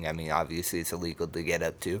building. I mean, obviously it's illegal to get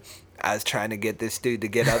up to. I was trying to get this dude to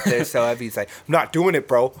get up there so heavy. He's like, "I'm not doing it,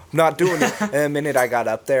 bro. I'm not doing it." And the minute I got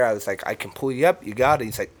up there, I was like, "I can pull you up. You got it."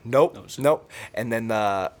 He's like, Nope. And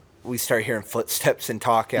then we start hearing footsteps and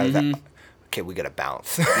talking. I was like, okay, we gotta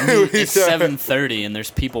bounce. It's 7:30 and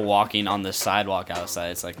there's people walking on the sidewalk outside.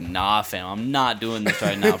 It's like, nah, fam, I'm not doing this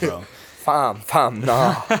right now, bro. Fam,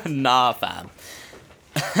 nah. Nah, fam.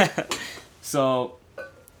 So,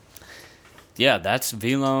 yeah, that's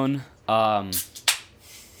V-Lone.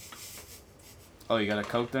 Oh, you got a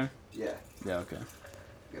Coke there? Yeah. Yeah, okay.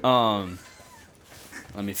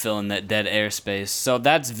 Let me fill in that dead airspace. So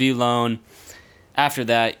that's V-Lone. After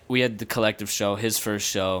that, we had the Collective show, his first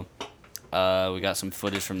show. We got some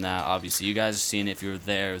footage from that. Obviously, you guys have seen it if you were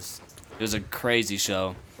there. It was a crazy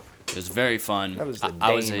show. It was very fun. That was the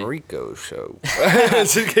Dane Rico show.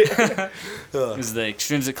 It was the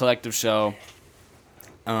Extrinsic Collective show.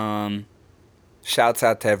 Shouts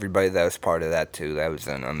out to everybody that was part of that, too. That was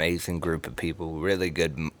an amazing group of people. Really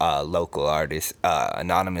good local artists.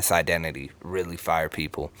 Anonymous Identity. Really fire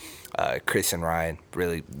people. Chris and Ryan.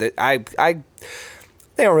 Really.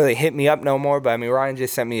 They don't really hit me up no more, but I mean, Ryan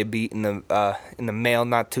just sent me a beat in the mail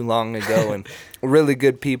not too long ago, and really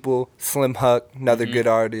good people. Slim Huck, another good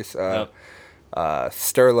artist.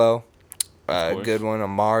 Sterlo, good one.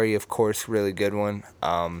 Amari, of course, really good one.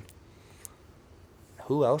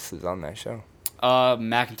 Who else is on that show?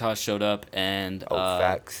 Macintosh showed up, and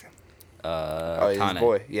Facts. His Tane.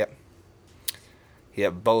 boy. Yep.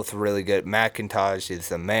 Both really good. Macintosh is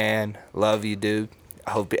the man. Love you, dude.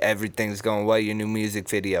 I hope everything's going well. Your new music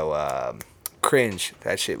video, Cringe.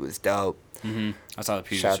 That shit was dope. I saw the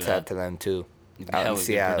previews. Shouts out to them too. Hella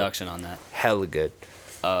good production on that. Hella good.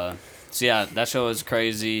 So yeah, that show was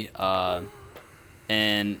crazy.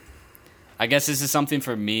 And I guess this is something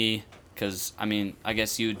for me, because I mean, I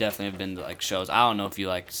guess you definitely have been to shows. I don't know if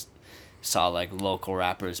you saw local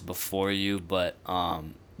rappers before you, but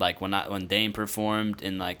when Dane performed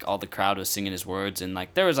and all the crowd was singing his words, and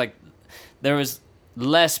there was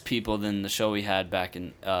less people than the show we had back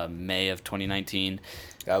in May of 2019,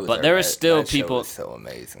 but there was still people. Show was so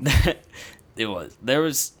amazing. It was. There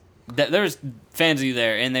was fans of you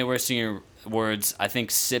there, and they were singing words. I think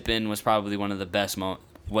Sippin' was probably one of the best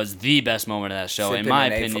was the best moment of that show, in my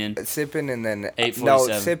opinion. Sippin' and then 847. No,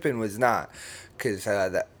 Sippin' was not, because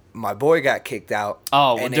my boy got kicked out.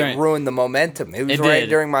 Oh, and it ruined the momentum. It was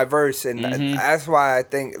during my verse, and that's why I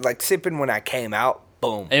think Sippin' when I came out.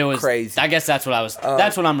 Boom! It was crazy. I guess that's what I was.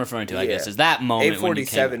 That's what I'm referring to. I guess is that moment.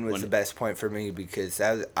 847 was the best point for me, because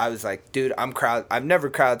I was like, dude, I've never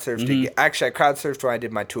crowd surfed. Actually, I crowd surfed when I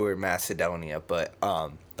did my tour in Macedonia, but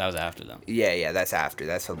that was after them. Yeah, that's after.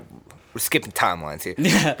 We're skipping timelines here.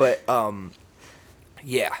 But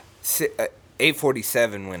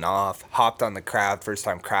 847 went off. Hopped on the crowd. First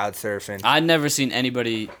time crowd surfing. I'd never seen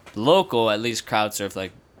anybody local at least crowd surf.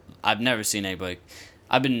 I've never seen anybody.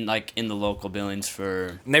 I've been in the local Billings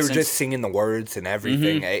for. And they were just singing the words and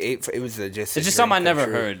everything. It was just. It's just something I never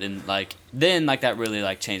heard, and then that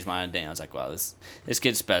really changed my day. I was like, wow, this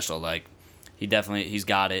kid's special. he's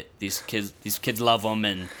got it. These kids love him,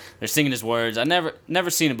 and they're singing his words. I never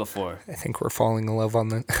seen it before. I think we're falling in love on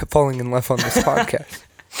this podcast.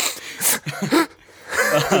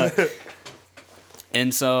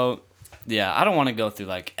 And so, yeah, I don't want to go through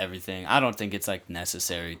like everything. I don't think it's like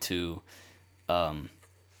necessary to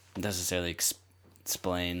necessarily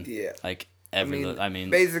explain like I mean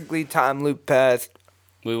basically time loop passed.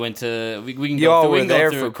 we went to we can Y'all go through, were we can go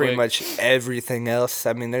there through for it pretty quick. much everything else.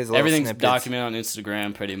 I mean, there's a little Everything's snippets. documented on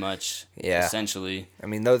Instagram pretty much. Yeah. Essentially. I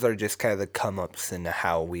mean, those are just kind of the come-ups into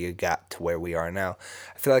how we got to where we are now.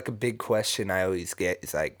 I feel like a big question I always get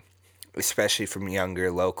is like, especially from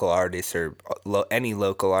younger local artists or any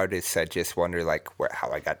local artists, I just wonder like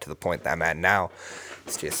how I got to the point that I'm at now.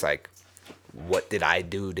 It's just like, what did I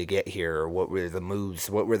do to get here, or what were the moves?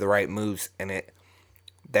 What were the right moves? And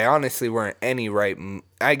they honestly weren't any right.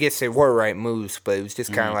 I guess they were right moves, but it was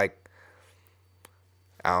just kind of like,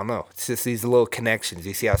 I don't know. It's just these little connections.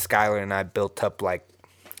 You see how Skylar and I built up like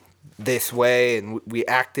this way, and we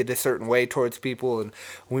acted a certain way towards people, and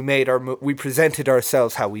we presented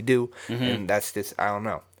ourselves how we do, and that's just, I don't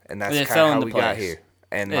know, and that's kind of how we got here.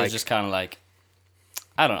 And it like, was just kind of like,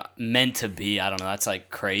 I don't know, meant to be. I don't know. That's like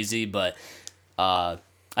crazy, but I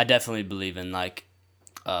definitely believe in like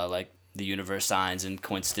the universe signs and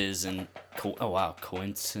coincidences and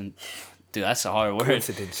coincidence. Dude, that's a hard word.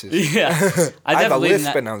 Coincidences. Yeah, I have a believe in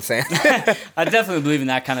lisp, that. and I'm saying. I definitely believe in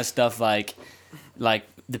that kind of stuff. Like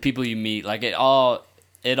the people you meet, like it all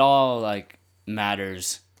like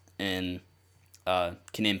matters and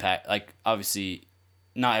can impact. Like obviously,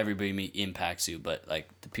 not everybody you meet impacts you, but like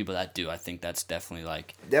the people that do, I think that's definitely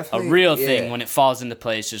like a real thing when it falls into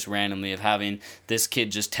place just randomly, of having this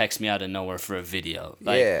kid just text me out of nowhere for a video.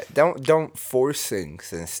 Like, yeah, don't force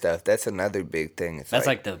things and stuff. That's another big thing. It's that's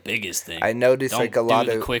like the biggest thing. I noticed Don't like a lot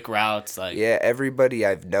do the of quick routes. Like everybody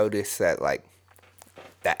I've noticed that like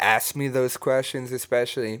that asks me those questions,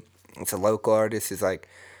 especially it's a local artist, is like,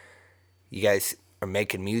 you guys are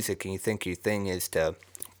making music and you think your thing is to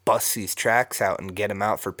bust these tracks out and get them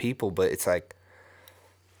out for people, but it's like,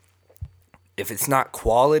 if it's not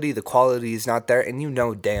quality, the quality is not there, and you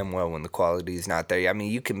know damn well when the quality is not there. I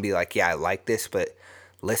mean, you can be like, yeah, I like this, but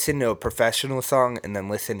listen to a professional song and then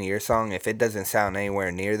listen to your song. If it doesn't sound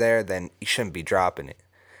anywhere near there, then you shouldn't be dropping it.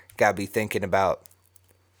 Gotta be thinking about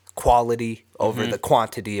quality over the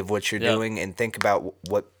quantity of what you're doing, and think about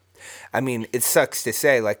what, I mean, it sucks to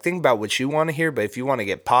say, like, think about what you want to hear, but if you want to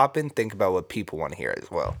get popping, think about what people want to hear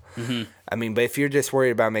as well. I mean, but if you're just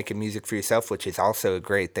worried about making music for yourself, which is also a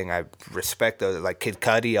great thing, I respect those, like Kid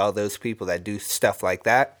Cudi, all those people that do stuff like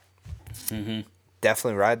that,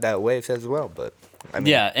 definitely ride that wave as well. But I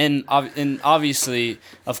mean, yeah, and obviously,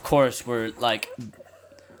 of course, we're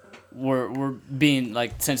being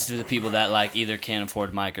like sensitive to people that like either can't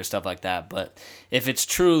afford mic or stuff like that. But if it's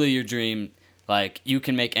truly your dream, like, you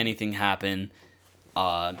can make anything happen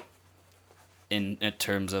in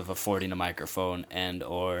terms of affording a microphone and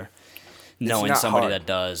or knowing somebody hard. that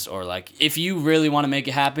does, or like if you really want to make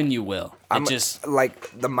it happen, you will. It just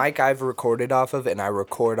like the mic I've recorded off of, and I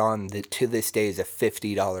record on to this day, is a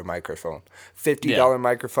 $50 microphone. $50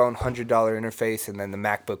 microphone, $100 interface, and then the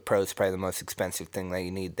MacBook Pro is probably the most expensive thing that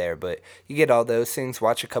you need there. But you get all those things.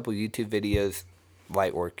 Watch a couple YouTube videos.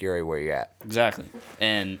 Light work, you're where you're at. Exactly.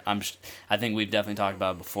 And I think we've definitely talked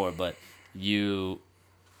about it before, but you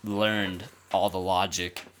learned all the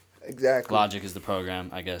logic. Exactly. Logic is the program,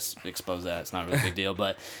 I guess. Expose that. It's not really a big deal,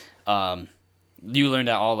 but you learned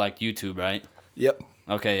that all like YouTube, right? Yep.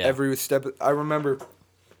 Okay, yeah. Every step. I remember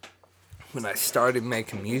when I started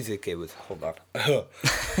making music, it was, hold on.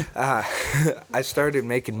 I started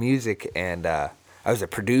making music, and I was a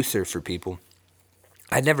producer for people.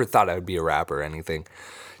 I never thought I would be a rapper or anything.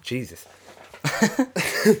 Jesus.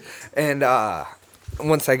 And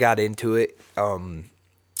once I got into it,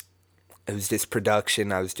 it was just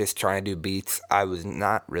production. I was just trying to do beats. I was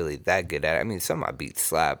not really that good at it. I mean, some of my beats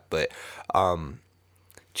slap, but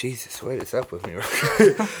Jesus, what is up with me?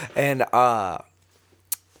 And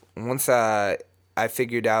once I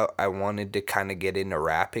figured out I wanted to kind of get into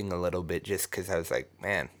rapping a little bit, just because I was like,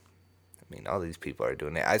 man, I mean, all these people are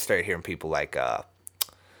doing it. I started hearing people like,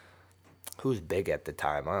 who was big at the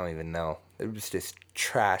time? I don't even know. There was just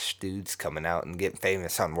trash dudes coming out and getting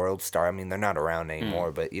famous on World Star. I mean, they're not around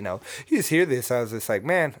anymore, but, you know, you just hear this. I was just like,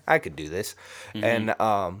 man, I could do this. And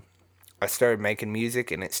I started making music,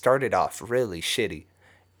 and it started off really shitty.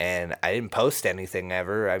 And I didn't post anything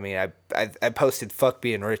ever. I mean, I posted Fuck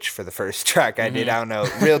Being Rich for the first track I did. I don't know.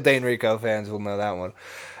 Real Dane Rico fans will know that one.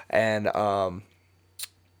 And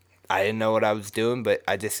I didn't know what I was doing, but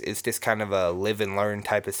it's just kind of a live and learn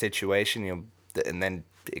type of situation. You know, and then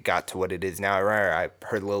it got to what it is now. I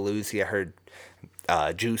heard Lil Uzi, I heard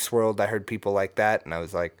Juice WRLD, I heard people like that, and I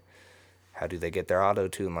was like, how do they get their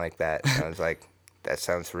auto-tune like that? And I was like, that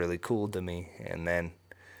sounds really cool to me. And then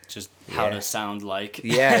just how to sound like.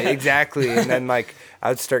 Yeah, exactly. And then like I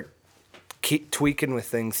would start keep tweaking with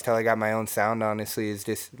things till I got my own sound. Honestly, is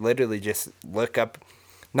just literally just look up.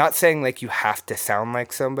 Not saying like you have to sound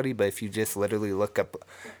like somebody, but if you just literally look up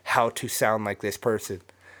how to sound like this person,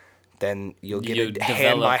 then you'll get a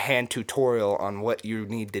hand-by-hand tutorial on what you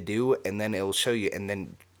need to do, and then it'll show you, and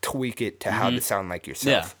then tweak it to how to sound like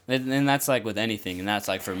yourself. Yeah, and that's like with anything, and that's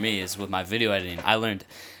like for me is with my video editing.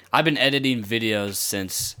 I've been editing videos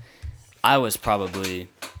since I was probably,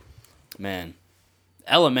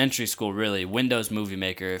 elementary school, really. Windows Movie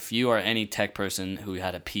Maker. If you are any tech person who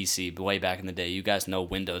had a PC way back in the day, you guys know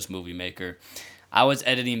Windows Movie Maker. I was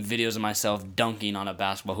editing videos of myself dunking on a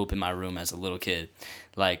basketball hoop in my room as a little kid.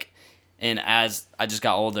 And as I just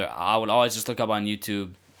got older, I would always just look up on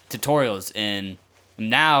YouTube tutorials. And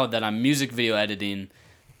now that I'm music video editing,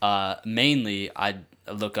 mainly I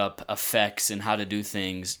look up effects and how to do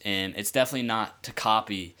things. And it's definitely not to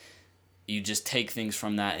copy. You just take things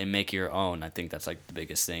from that and make your own. I think that's like the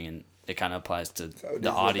biggest thing, and it kind of applies to the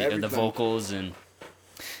audio, the vocals, and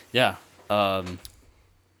we kind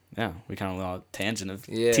of went on a tangent of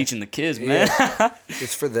teaching the kids, man. Yeah.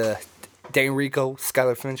 It's for the Dane Rico,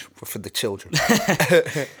 Skylar Finch, for the children.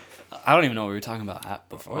 I don't even know what we were talking about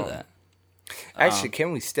before that. Actually,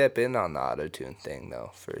 can we step in on the auto-tune thing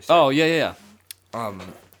though for a second? Oh yeah.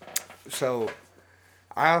 So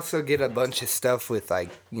I also get a bunch of stuff with I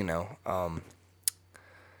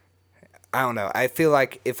don't know. I feel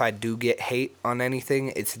like if I do get hate on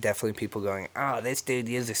anything, it's definitely people going, "Oh, this dude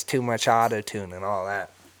uses too much auto-tune and all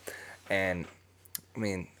that." And I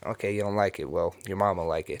mean, okay, you don't like it. Well, your mom will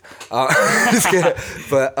like it.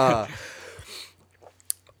 But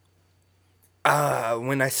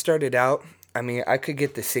when I started out, I mean, I could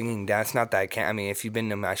get the singing down. It's not that I can't. I mean, if you've been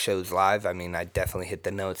to my shows live, I mean, I definitely hit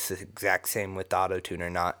the notes the exact same with auto-tune or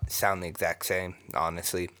not. Sound the exact same,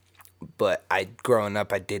 honestly. But growing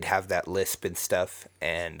up, I did have that lisp and stuff,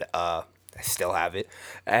 and I still have it.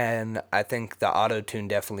 And I think the auto-tune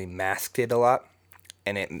definitely masked it a lot,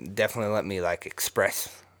 and it definitely let me, like, express,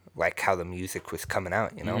 like, how the music was coming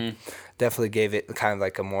out, you know? Mm-hmm. Definitely gave it kind of,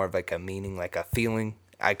 like, a more of, like, a meaning, like, a feeling.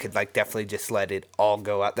 I could, like, definitely just let it all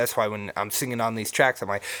go out. That's why when I'm singing on these tracks, I'm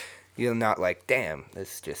like, you're not like, damn,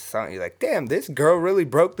 this is just something. You're like, damn, this girl really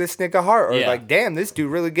broke this nigga heart. Or like, damn, this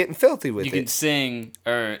dude really getting filthy with it. You can sing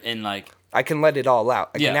I can let it all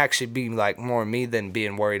out. I can actually be, like, more me than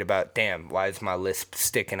being worried about, damn, why is my lisp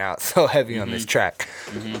sticking out so heavy on this track?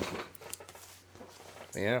 Mm-hmm.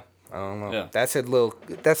 Yeah, I don't know. Yeah. That's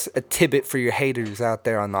a tidbit for your haters out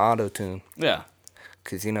there on the auto-tune. Yeah.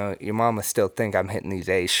 Because, you know, your mama still think I'm hitting these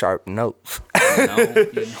A-sharp notes. You know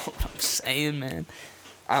what I'm saying, man.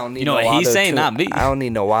 I don't need no what he's saying, not me. I don't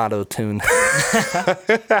need no auto-tune.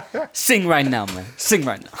 Sing right now, man. Sing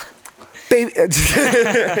right now. Baby.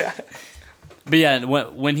 But yeah,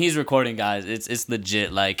 when he's recording, guys, it's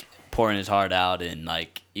legit, like, pouring his heart out, and,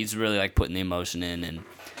 like, he's really, like, putting the emotion in, and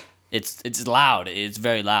it's loud. It's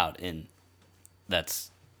very loud, and that's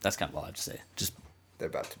kind of all I have to say. Just they're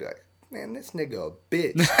about to be like, man, this nigga a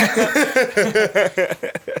bitch.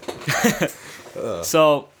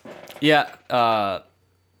 So, yeah,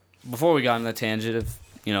 before we got on the tangent of,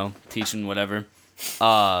 you know, teaching whatever,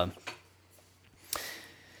 I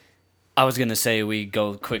was going to say we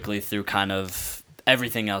go quickly through kind of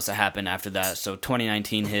everything else that happened after that. So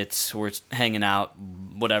 2019 hits, we're hanging out,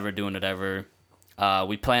 whatever, doing whatever.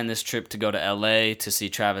 We planned this trip to go to LA to see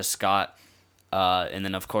Travis Scott, and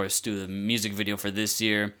then, of course, do the music video for this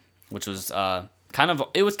year, which was kind of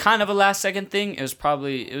a last second thing. It was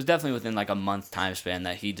definitely within like a month time span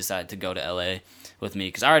that he decided to go to LA with me,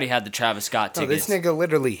 because I already had the Travis Scott tickets. This nigga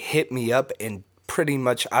literally hit me up, and pretty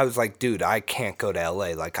much I was like, dude, I can't go to LA.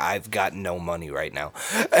 Like, I've got no money right now.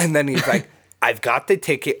 And then he's like, I've got the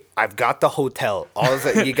ticket. I've got the hotel.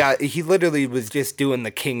 He literally was just doing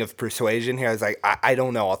the king of persuasion here. I was like, I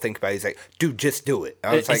don't know. I'll think about it. He's like, dude, just do it.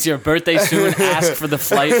 It's your birthday soon. Ask for the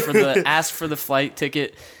flight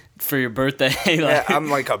ticket for your birthday. Like, yeah,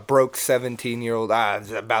 I'm like a broke 17-year-old. I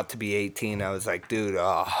was about to be 18. I was like, dude,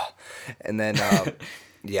 and then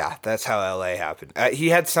yeah, that's how LA happened. He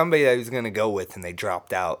had somebody that he was gonna go with, and they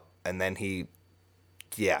dropped out. And then he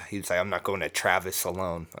was like, I'm not going to Travis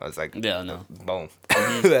alone. I was like, yeah, no, boom.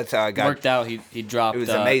 That's how I got. Worked out. He dropped. It was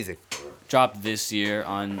amazing. Dropped this year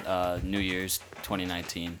on New Year's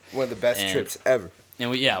 2019. One of the best trips ever.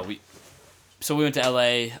 And we went to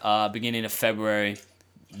LA beginning of February.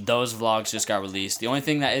 those vlogs just got released. The only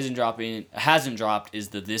thing that hasn't dropped is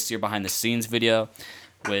the this year behind the scenes video,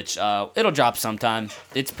 which it'll drop sometime.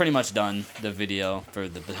 It's pretty much done, the video for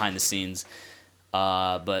the behind the scenes,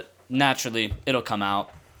 but naturally it'll come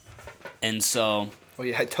out. And so Oh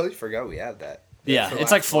yeah, I totally forgot we had that. yeah, That's the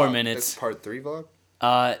it's like last 4 vlog. minutes. It's part 3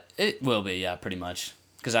 vlog. It will be, yeah, pretty much,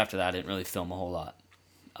 because after that I didn't really film a whole lot,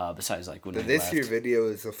 besides like when The we this left. year video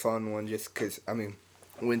is a fun one, just because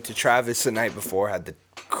went to Travis the night before, had the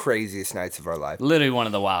craziest nights of our life. Literally one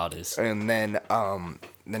of the wildest. And then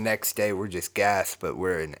the next day we're just gassed, but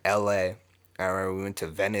we're in LA. I remember we went to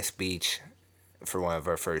Venice Beach for one of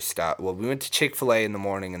our first stops. Well, we went to Chick-fil-A in the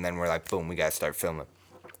morning, and then we're like, boom, we gotta start filming.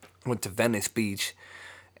 Went to Venice Beach,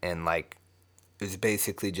 and like it was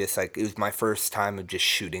basically just like it was my first time of just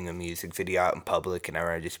shooting a music video out in public, and I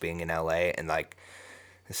remember just being in LA and like.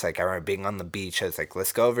 It's like I remember being on the beach. I was like,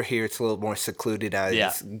 let's go over here. It's a little more secluded. I was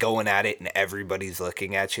just going at it, and everybody's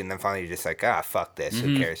looking at you. And then finally, you're just like, fuck this.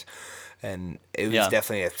 Who cares? And it was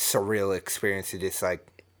definitely a surreal experience to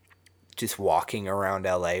just walking around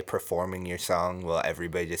LA performing your song while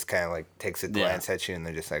everybody just kind of like takes a glance at you, and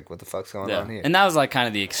they're just like, what the fuck's going on here? And that was like kind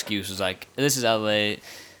of the excuse, was like, this is LA,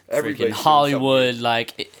 Everybody's freaking doing Hollywood. something.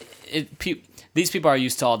 Like these people are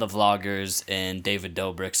used to all the vloggers and David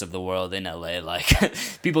Dobrik's of the world in LA. Like,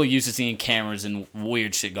 people are used to seeing cameras and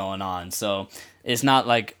weird shit going on. So it's not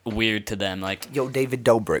like weird to them. Like, Yo, David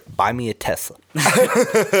Dobrik, buy me a Tesla.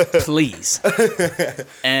 please.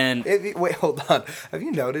 And Wait, hold on. Have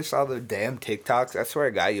you noticed all the damn TikToks? I swear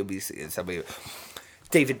to God, you'll be seeing somebody.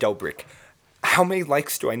 David Dobrik, how many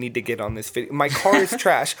likes do I need to get on this video? My car is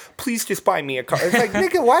trash. Please just buy me a car. It's like,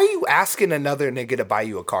 nigga, why are you asking another nigga to buy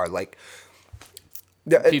you a car? Like,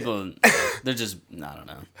 people, they're just, I don't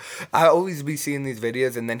know. I always be seeing these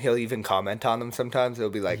videos, and then he'll even comment on them sometimes. It'll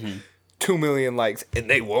be like, 2 million likes, and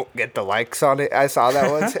they won't get the likes on it. I saw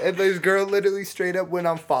that once. And this girl literally straight up went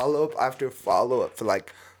on follow-up after follow-up for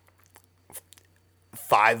like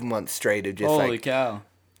 5 months straight of just Holy like... cow.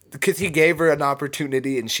 Because he gave her an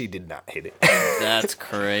opportunity, and she did not hit it. That's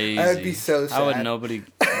crazy. That'd be so sad. How would nobody...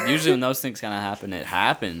 Usually when those things kind of happen, it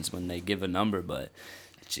happens when they give a number, but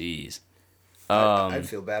jeez. I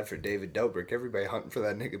feel bad for David Dobrik. Everybody hunting for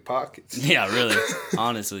that nigga pockets. Yeah, really.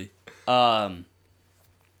 Honestly. So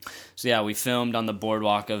yeah, we filmed on the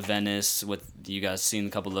boardwalk of Venice with you guys seen a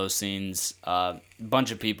couple of those scenes.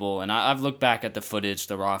 Bunch of people, and I've looked back at the footage,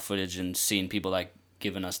 the raw footage, and seen people like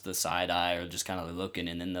giving us the side eye or just kind of looking,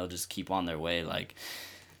 and then they'll just keep on their way. Like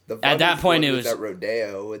at that point, it was that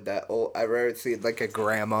rodeo with that old. I remember seeing like a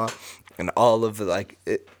grandma and all of a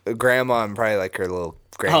grandma and probably like her little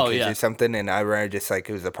grandkids or something. And I remember just like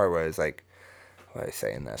it was the part where I was like, "What I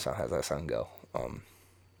say in that song? How's that song go?"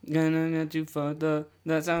 Gonna get you fucked up.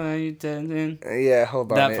 That's how you telling. Yeah,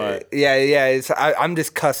 hold on. That part. Yeah. I'm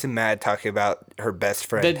just cussing mad talking about her best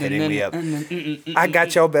friend hitting me up. I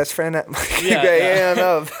got your best friend.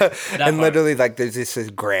 Yeah. And literally, like, there's this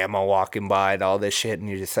grandma walking by and all this shit, and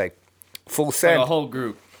you're just like, full send. Like a whole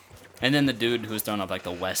group. And then the dude who was throwing up like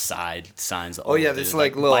the West Side signs. Oh yeah, this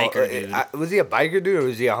like little biker dude. Was he a biker dude or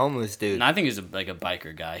was he a homeless dude? And I think he was like a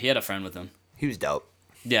biker guy. He had a friend with him. He was dope.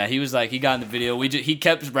 Yeah, he was like, he got in the video. He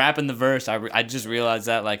kept rapping the verse. I just realized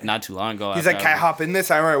that like not too long ago. He's like, can I hop in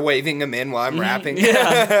this? I remember waving him in while I'm rapping.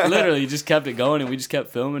 Yeah, literally, he just kept it going, and we just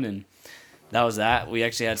kept filming, and that was that. We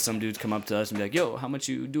actually had some dudes come up to us and be like, yo, how much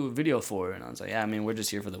you do a video for? And I was like, yeah, I mean, we're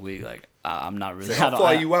just here for the week. Like, I'm not really. I'll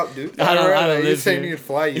fly you out, dude. I don't You're live saying here. you'd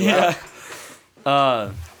fly you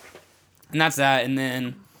out. And that's that. And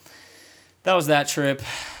then that was that trip.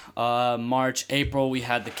 March, April, we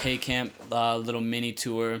had the K-Camp little mini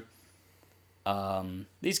tour.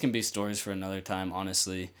 These can be stories for another time,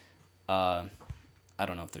 honestly. I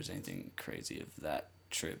don't know if there's anything crazy of that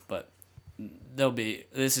trip, but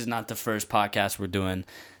this is not the first podcast we're doing.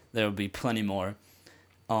 There'll be plenty more.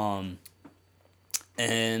 And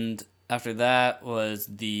after that was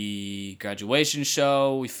the graduation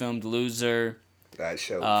show. We filmed Loser. That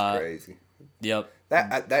show was crazy. Yep.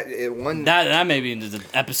 That may be into the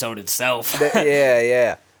episode itself.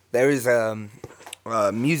 Yeah. There was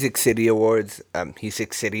Music City Awards.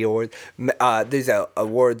 There's a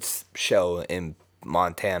awards show in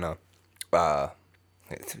Montana.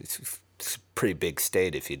 It's a pretty big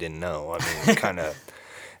state if you didn't know. I mean, kind of.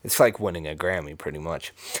 It's like winning a Grammy, pretty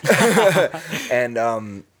much.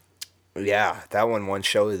 And yeah, that won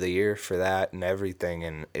show of the year for that and everything,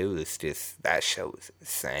 and it was just that show was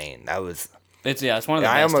insane. It's one of the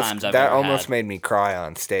best times I've ever had. That almost made me cry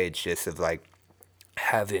on stage, just of like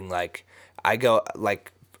having like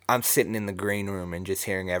I'm sitting in the green room and just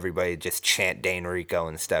hearing everybody just chant Dane Rico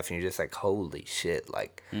and stuff, and you're just like, holy shit,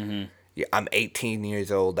 like yeah, I'm 18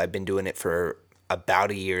 years old. I've been doing it for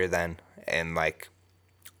about a year then, and like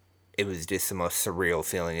it was just the most surreal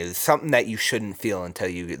feeling. It was something that you shouldn't feel until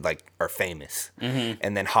you like are famous.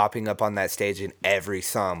 And then hopping up on that stage and every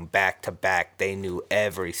song back to back, they knew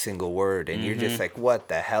every single word, and you're just like, what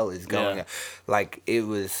the hell is going on? Like it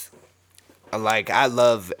was. Like, I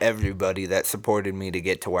love everybody that supported me to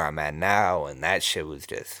get to where I'm at now, and that shit was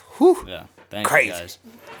just, whew, Yeah, thank crazy. you guys.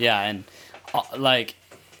 Yeah, and like,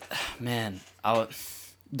 man,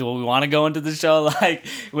 do we want to go into the show? Like,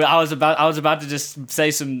 I was about to just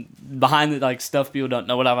say some behind the like stuff people don't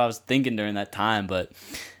know what I was thinking during that time, but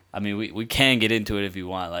I mean, we can get into it if you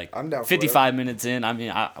want. Like, I'm down for 55 minutes in. I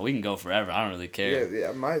mean, we can go forever. I don't really care.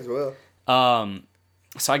 Yeah, might as well.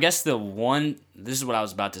 So I guess this is what I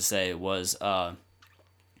was about to say was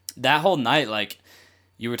that whole night, like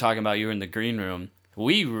you were talking about, you were in the green room.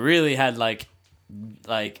 We really had like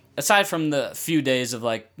aside from the few days of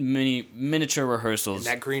like miniature rehearsals.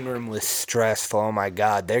 That green room was stressful. Oh my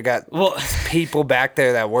God, they got Well, people back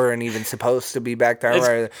there that weren't even supposed to be back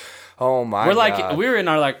there. Oh my we're God. like we were in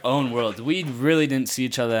our like own world. We really didn't see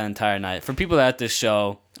each other the entire night. For people at this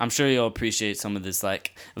show, I'm sure you'll appreciate some of this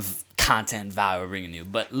like content vibe we're bringing you.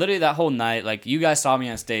 But literally that whole night, like you guys saw me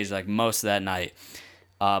on stage like most of that night.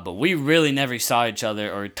 But we really never saw each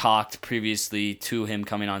other or talked previously to him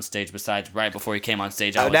coming on stage. Besides right before he came on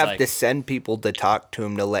stage, I would was have like, to send people to talk to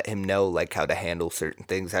him to let him know like how to handle certain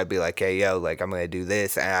things. I'd be like, hey, yo, like I'm going to do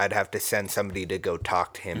this. And I'd have to send somebody to go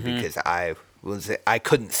talk to him because I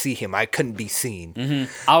couldn't see him. I couldn't be seen.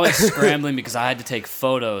 I was scrambling because I had to take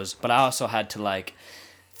photos, but I also had to like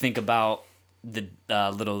think about the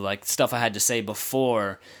little like stuff I had to say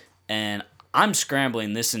before, and I'm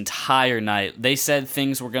scrambling this entire night. They said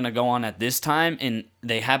things were gonna go on at this time, and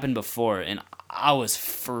they happened before, and I was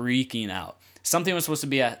freaking out. Something was supposed to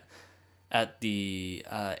be at the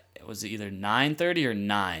was it either 9:30 or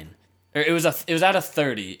 9? Or it was at a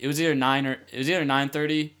 30. It was either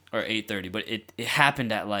 9:30 or 8:30, but it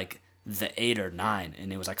happened at like the 8 or 9,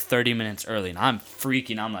 and it was like 30 minutes early, and I'm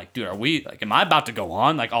freaking. I'm like, dude, am I about to go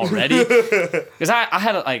on like already? Because I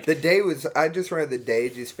had like The day was, I just remember the day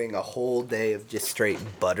just being a whole day of just straight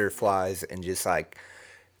butterflies and just like,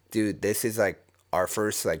 dude, this is like our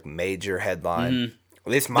first like major headline.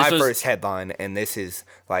 This is my first headline, and this is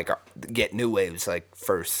like Get New Waves like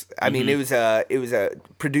first. I mean, it was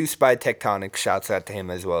produced by Tectonic. Shouts out to him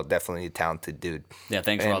as well. Definitely a talented dude. Yeah,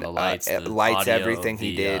 thanks for all the lights, the lights, audio, everything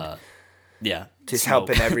he did. Yeah, Just smoke.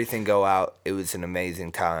 helping everything go out. It was an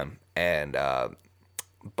amazing time, and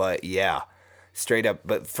but yeah, straight up.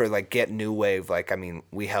 But for like Get New Wave, like I mean,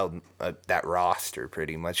 we held that roster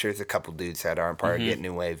pretty much. There's a couple dudes that aren't part of Get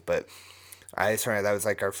New Wave, but I just remember that was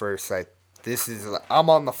like our first like. This is I'm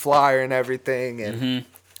on the flyer and everything, and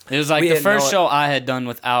It was like the first show I had done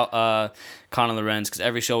without Connor Lorenz, because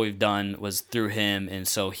every show we've done was through him, and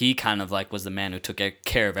so he kind of like was the man who took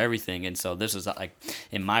care of everything, and so this was like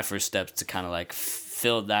in my first steps to kind of like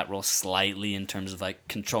fill that role slightly in terms of like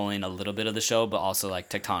controlling a little bit of the show, but also like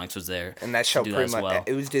Tectonics was there. And that show to do pretty that much, as well.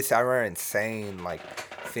 it was just, I remember insane, like,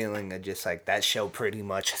 feeling of just, like, that show pretty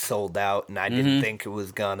much sold out, and I didn't think it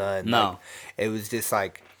was gonna. And, No. like, it was just,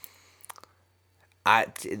 like,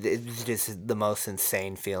 it was just the most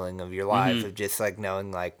insane feeling of your life, of just, like,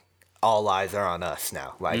 knowing, like, all eyes are on us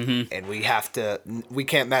now, like, and we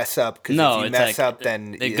can't mess up, because if you mess up,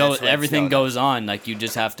 then everything goes on, like, you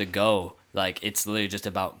just have to go. Like, it's literally just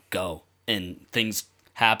about go, and things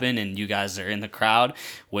happen, and you guys are in the crowd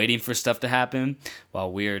waiting for stuff to happen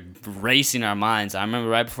while we're racing our minds. I remember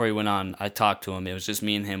right before he went on, I talked to him. It was just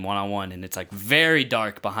me and him one-on-one, and it's like very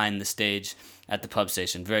dark behind the stage at the pub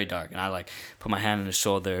station, very dark, and I like put my hand on his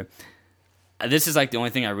shoulder. This is like the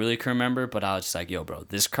only thing I really can remember, but I was just like, yo, bro,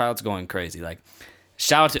 this crowd's going crazy. Like,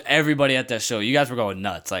 shout out to everybody at that show. You guys were going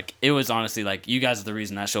nuts. Like, it was honestly like, you guys are the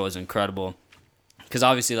reason that show was incredible. Because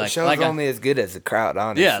obviously, like, the show's only as good as the crowd,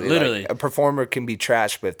 honestly. Yeah, literally. Like, a performer can be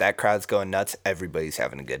trash, but if that crowd's going nuts, everybody's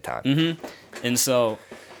having a good time. And so,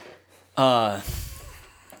 what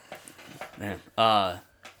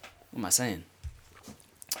am I saying?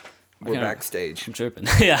 We're backstage. I'm tripping.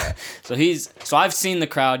 Yeah. So I've seen the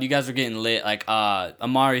crowd. You guys were getting lit. Like,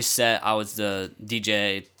 Amari's set, I was the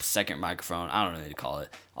DJ, second microphone. I don't know what to call it.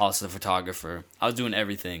 Also the photographer. I was doing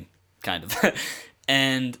everything, kind of.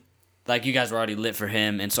 And, like, you guys were already lit for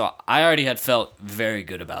him. And so I already had felt very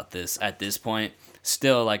good about this at this point.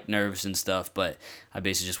 Still, like, nervous and stuff. But I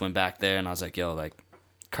basically just went back there and I was like, yo, like,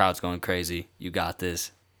 crowd's going crazy. You got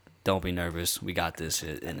this. don't be nervous. We got this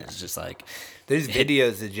shit. And it's just like, There's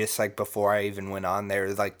videos of just like before I even went on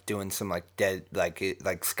there, like doing some like dead, like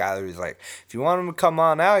Skylar was like, if you want him to come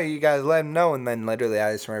on out, you guys let him know. And then literally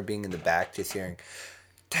I just remember being in the back just hearing,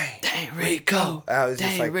 dang Rico. I was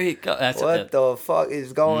just like, Rico. what the fuck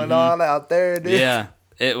is going on out there, dude? Yeah.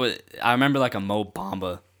 It was. I remember like a Mo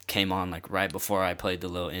Bamba came on like right before I played the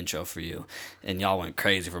little intro for you. And y'all went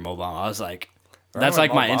crazy for Mo Bamba. I was like, that's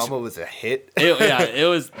like my intro. was a hit. It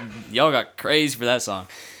was. Y'all got crazy for that song.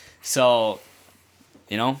 So,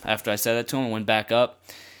 you know, after I said that to him, I went back up.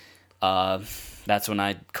 That's when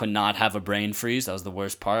I could not have a brain freeze. That was the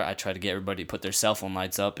worst part. I tried to get everybody to put their cell phone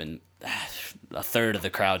lights up, and a third of the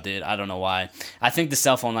crowd did. I don't know why. I think the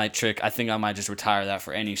cell phone light trick, I think I might just retire that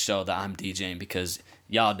for any show that I'm DJing because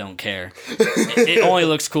y'all don't care. It only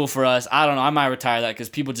looks cool for us. I don't know. I might retire that because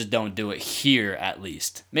people just don't do it here, at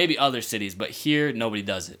least. Maybe other cities, but here, nobody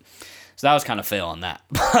does it. So that was kind of fail on that.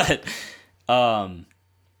 But,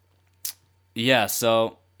 yeah,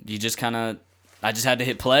 so you just kind of, I just had to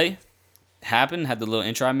hit play. Happened, had the little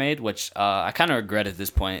intro I made, which I kind of regret at this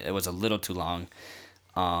point. It was a little too long.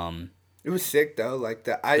 It was sick though, like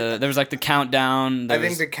there was like the countdown. I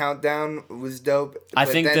think the countdown was dope. I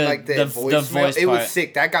think then, the voice it part, was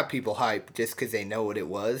sick. That got people hyped just because they know what it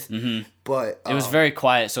was. Mm-hmm. But it was very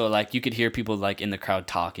quiet, so like you could hear people like in the crowd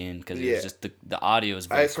talking because it was just the audio was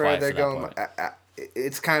very quiet. For that part.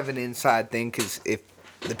 It's kind of an inside thing because if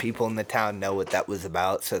the people in the town know what that was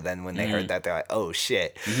about, so then when they heard that, they're like, "Oh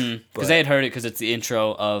shit!" Because they had heard it because it's the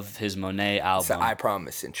intro of his Monet album. So I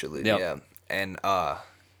Promise interlude, yeah, and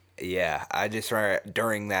yeah, I just remember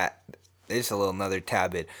during that. This is a little another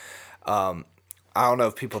tabit. I don't know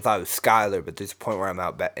if people thought it was Skylar, but there's a point where I'm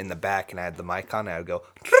out in the back and I had the mic on and I would go.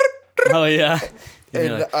 Oh yeah.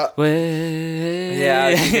 And, like, yeah,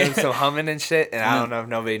 I was doing some humming and shit, and I don't know if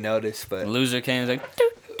nobody noticed, but Loser came and was like.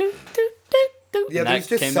 Yeah, there's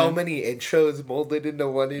just so many intros molded into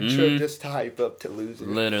one intro just to hype up to Loser.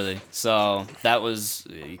 Literally. So that was,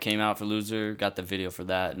 you came out for Loser, got the video for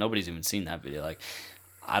that. Nobody's even seen that video. Like,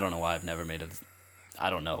 I don't know why I've never made I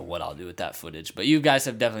don't know what I'll do with that footage. But you guys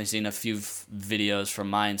have definitely seen a few videos from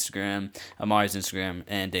my Instagram, Amari's Instagram,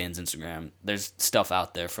 and Dan's Instagram. There's stuff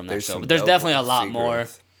out there from that show. But there's definitely a lot more.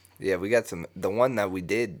 Yeah, we got some. The one that we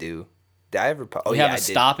did do. Did I ever post? We have a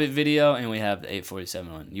Stop It video, and we have the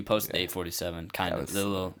 847 one. You posted the 847, kind of, the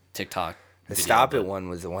little TikTok The video, Stop It one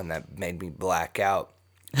was the one that made me black out.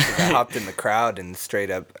 I hopped in the crowd, and straight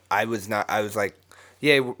up, I was like,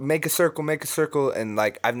 yeah, make a circle, and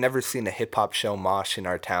like, I've never seen a hip-hop show mosh in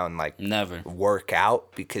our town, like, never work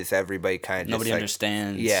out, because everybody kind of just, nobody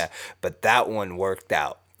understands. Yeah, but that one worked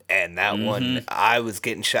out. And that one, I was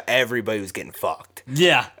getting shot. Everybody was getting fucked.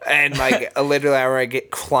 Yeah. And, like, literally, I remember I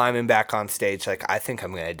get climbing back on stage. Like, I think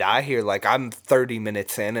I'm going to die here. Like, I'm 30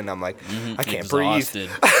 minutes in, and I'm like, I can't breathe.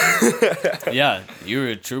 Yeah, you were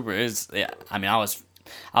a trooper. I mean, I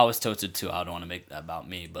was toasted, too. I don't want to make that about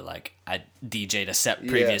me. But, like, I DJ'd a set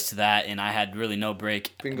previous to that, and I had really no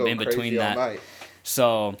break in between that. All night.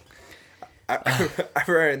 So... I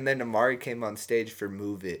remember, and then Amari came on stage for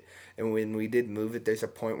Move It. And when we did Move It, there's a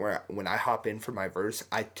point where when I hop in for my verse,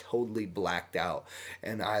 I totally blacked out.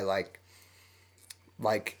 And I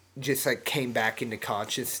just came back into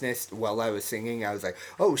consciousness while I was singing. I was like,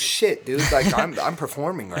 oh shit, dude, like I'm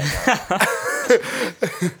performing right now.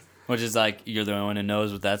 Which is like, you're the only one who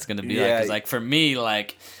knows what that's going to be like. Because like for me,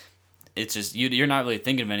 like, it's just, you're not really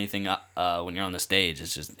thinking of anything when you're on the stage.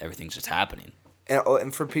 It's just, everything's just happening.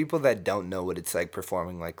 And for people that don't know what it's like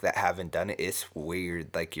performing, like, that haven't done it, it's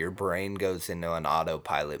weird. Like, your brain goes into an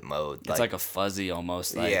autopilot mode. It's like a fuzzy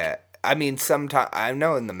almost. Like. Yeah. I mean, sometimes, I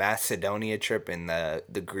know in the Macedonia trip and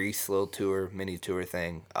the Greece little tour, mini tour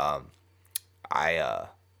thing,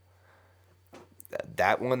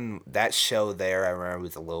 that show there, I remember,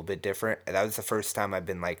 was a little bit different. That was the first time I've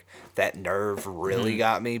been like, that nerve really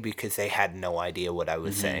got me because they had no idea what I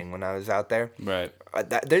was saying when I was out there. Right.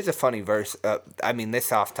 There's a funny verse. I mean,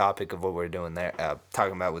 this off topic of what we're doing there,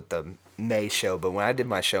 talking about with the May show, but when I did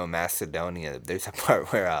my show in Macedonia, there's a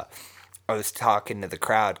part where I was talking to the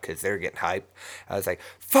crowd because they were getting hyped. I was like,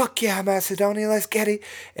 fuck yeah, Macedonia, let's get it.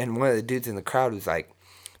 And one of the dudes in the crowd was like,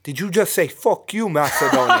 did you just say fuck you,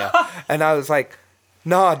 Macedonia? And I was like,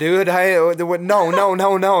 nah, dude, no.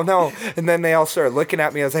 And then they all started looking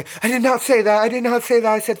at me. I was like, I did not say that.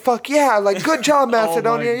 I said, fuck yeah, like, good job,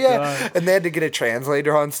 Macedonia, God. And they had to get a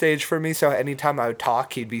translator on stage for me, so anytime I would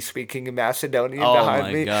talk, he'd be speaking in Macedonian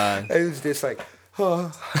behind me. God. It was just like,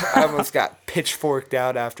 oh. I almost got pitchforked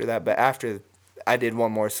out after that, but after I did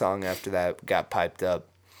one more song after that, got piped up.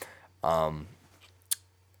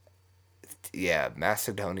 Yeah,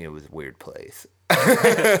 Macedonia was a weird place.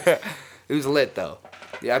 It was lit though.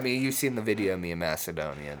 Yeah, I mean, you've seen the video of me in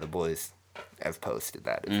Macedonia. The boys have posted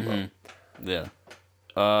that as well.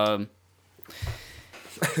 Yeah.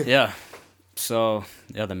 Yeah. So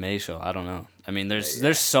yeah, the May show. I don't know. I mean,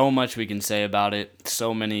 there's so much we can say about it.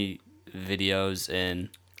 So many videos, and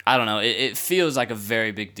I don't know. It feels like a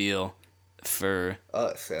very big deal for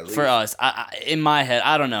Us, at least. for us. In my head,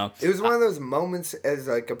 I don't know. It was one of those moments as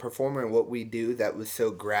like a performer and what we do that was so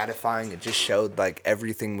gratifying. It just showed like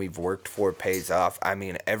everything we've worked for pays off. I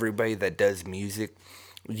mean, everybody that does music,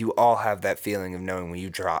 you all have that feeling of knowing when you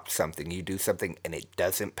drop something, you do something and it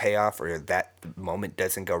doesn't pay off or that moment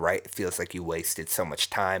doesn't go right. It feels like you wasted so much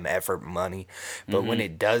time, effort, money. But when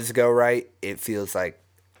it does go right, it feels like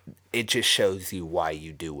it just shows you why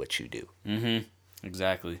you do what you do.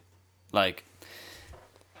 Exactly. Like,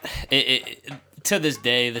 it to this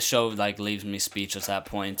day, the show like leaves me speechless at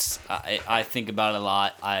points. I think about it a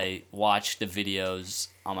lot. I watch the videos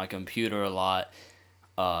on my computer a lot.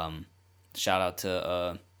 Shout out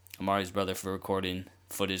to Amari's brother for recording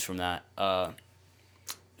footage from that.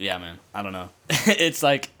 Yeah, man. I don't know. It's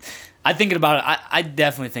like, I think about it. I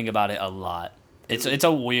definitely think about it a lot. It's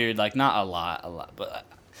a weird, like, not a lot, but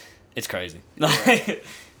it's crazy. I'm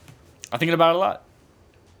thinking about it a lot.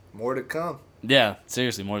 More to come. Yeah,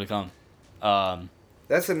 seriously, more to come.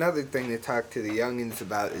 That's another thing to talk to the youngins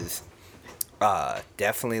about is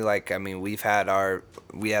definitely like, I mean, we had our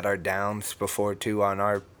downs before too on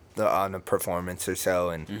a performance or so,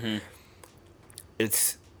 and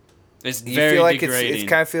it's you very feel like degrading. it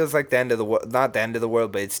kind of feels like the end of the world, not the end of the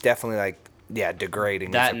world, but it's definitely like, yeah,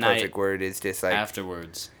 degrading That is a night perfect word. It's just like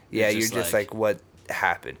afterwards. yeah, it's you're just like what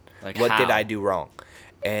happened, Like, what did how? I do wrong,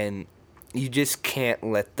 and you just can't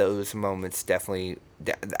let those moments definitely.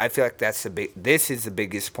 I feel like this is the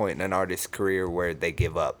biggest point in an artist's career where they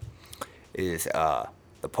give up, is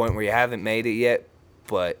the point where you haven't made it yet,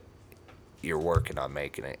 but you're working on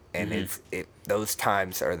making it, and those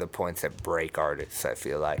times are the points that break artists. I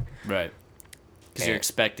feel like right, because you're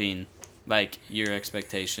expecting, like, your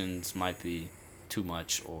expectations might be too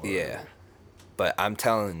much, or yeah, but I'm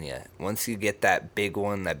telling you, once you get that big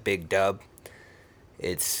one, that big dub,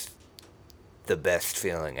 it's the best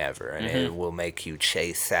feeling ever, and it will make you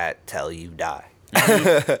chase that till you die.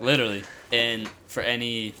 literally. And for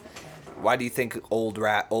any Why do you think old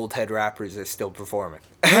head rappers are still performing?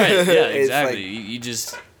 right, yeah, It's exactly.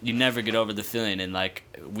 like- you never get over the feeling, and like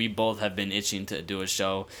we both have been itching to do a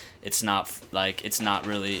show. It's not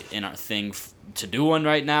really in our thing to do one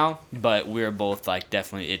right now, but we're both like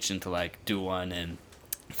definitely itching to like do one, and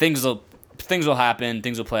things will happen,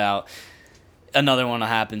 things will play out. Another one will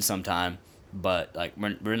happen sometime. But like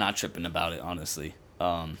we're not tripping about it, honestly.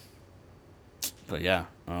 But yeah,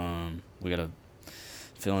 we gotta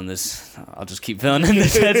fill in this. I'll just keep filling in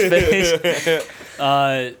this headspace.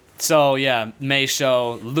 So yeah, May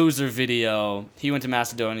show, loser video. He went to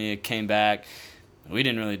Macedonia, came back. We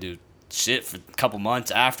didn't really do shit for a couple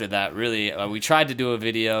months after that. Really, we tried to do a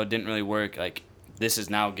video, didn't really work. Like, this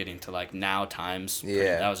is now getting to like now times.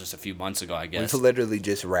 Yeah. That was just a few months ago, I guess. We've literally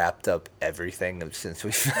just wrapped up everything since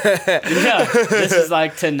we. Yeah, this is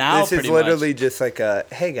like to now. This is pretty literally much. just like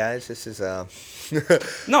hey guys, this is No,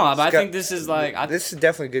 but I think this is like this is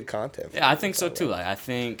definitely good content. Yeah, I think so too. Like, I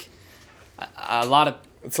think a lot of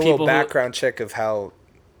It's a people little background check of how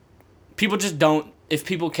people just don't. If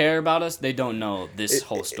people care about us, they don't know this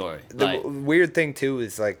whole story. The Like, weird thing too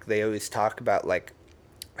is like they always talk about like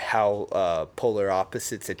how polar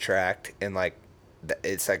opposites attract, and like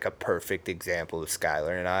it's like a perfect example of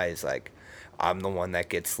Skylar and I is like, I'm the one that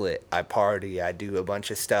gets lit. I party, I do a bunch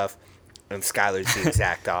of stuff, and Skylar's the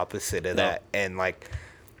exact opposite of that. And like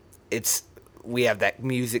we have that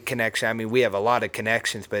music connection. I mean, we have a lot of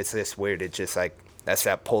connections, but it's just weird. It's just like that's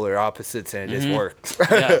that polar opposites, and it just works.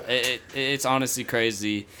 yeah, it's honestly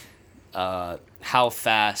crazy how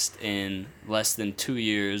fast in less than 2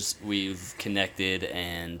 years we've connected,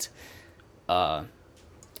 and I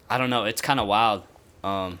don't know, it's kind of wild.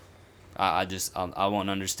 I won't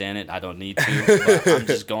understand it. I don't need to. But I'm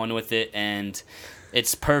just going with it, and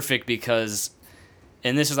it's perfect because,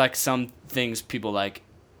 and this is like some things people like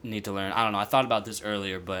need to learn. I don't know. I thought about this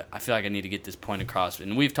earlier, but I feel like I need to get this point across.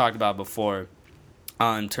 And we've talked about before,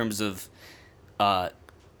 in terms of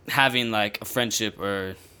having like a friendship,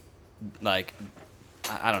 or like,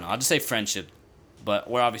 I don't know. I'll just say friendship, but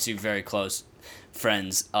we're obviously very close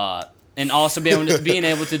friends. And also being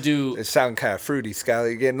able to do It sounds kind of fruity,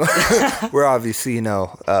 Skylar. Again, we're obviously,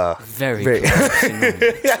 very Very- close.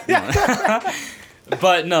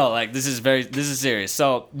 But no, like this is serious.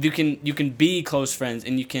 So you can be close friends,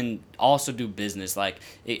 and you can also do business. Like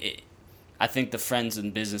I think the friends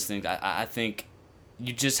and business thing, I think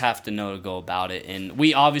you just have to know to go about it. And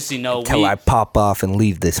we obviously know Until I pop off and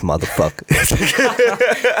leave this motherfucker.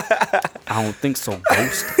 I don't think so,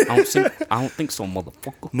 Ghost. I don't think so,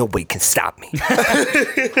 motherfucker. Nobody can stop me.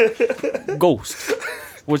 Ghost.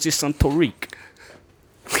 Where's your son Tariq?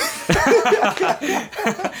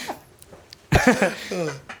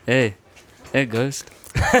 Hey, Ghost.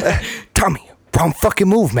 Tommy, wrong fucking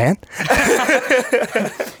move, man.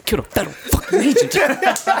 Kill a federal fucking agent.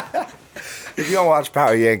 If you don't watch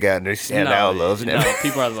Power, you ain't gonna understand how loves no,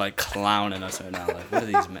 people are like clowning us right now. Like, what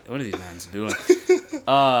are these mans doing?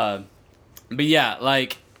 But yeah,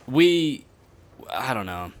 like I don't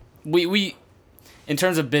know. We in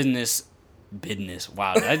terms of business.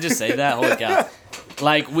 Wow, did I just say that? Holy cow!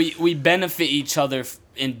 Like we benefit each other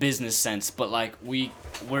in business sense, but like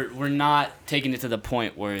we're not taking it to the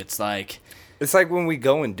point where it's like when we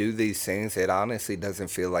go and do these things, it honestly doesn't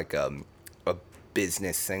feel like a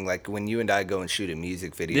business thing. Like when you and I go and shoot a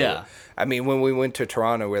music video. Yeah. I mean, when we went to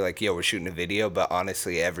Toronto, we're like, yo, we're shooting a video, but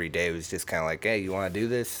honestly, every day was just kind of like, hey, you want to do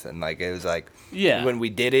this? And like it was like, yeah. When we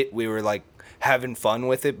did it, we were like having fun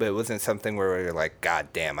with it, but it wasn't something where we were like, God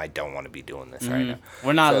damn, I don't want to be doing this right now.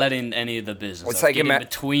 We're not letting any of the business It's stuff like get in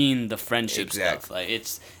between the friendship stuff. Exactly. Like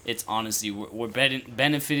it's honestly we're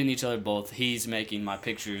benefiting each other both. He's making my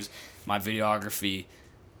pictures, my videography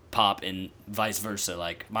pop, and vice versa.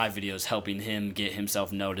 Like my videos helping him get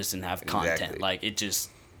himself noticed and have content. Exactly. Like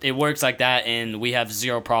it works like that, and we have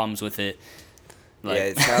zero problems with it. Like, yeah,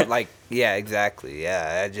 it's not like exactly.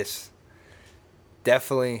 Yeah, I just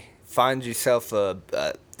definitely find yourself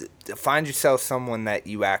someone that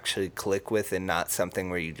you actually click with, and not something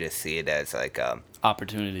where you just see it as like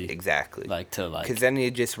opportunity. Exactly. Because then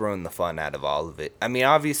you just ruin the fun out of all of it. I mean,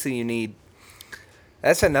 obviously you need.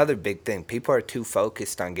 That's another big thing. People are too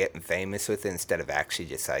focused on getting famous with it instead of actually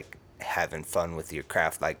just like having fun with your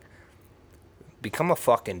craft. Like, become a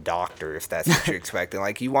fucking doctor if that's what you're expecting.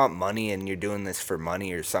 Like, you want money and you're doing this for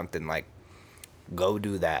money or something. Like, go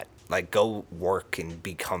do that. Like, go work and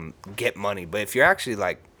get money. But if you're actually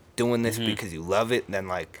like doing this because you love it, then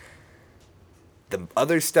like the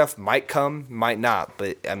other stuff might come, might not.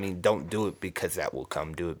 But I mean, don't do it because that will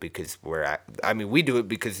come. Do it because we do it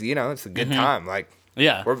because it's a good time. Like.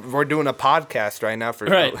 Yeah, we're doing a podcast right now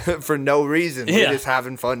for no reason. Yeah. We're just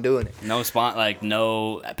having fun doing it. No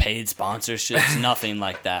no paid sponsorships, nothing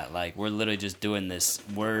like that. Like we're literally just doing this.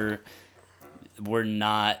 We're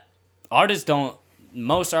not artists.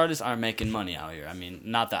 Most artists aren't making money out here. I mean,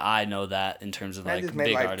 not that I know that in terms of like I just made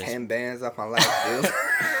big like artists. 10 bands off my last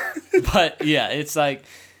deal. But yeah, it's like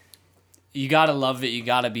you gotta love it. You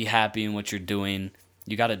gotta be happy in what you're doing.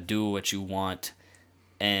 You gotta do what you want.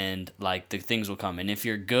 And like the things will come, and if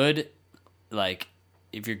you're good at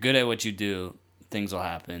what you do, things will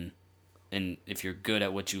happen, and if you're good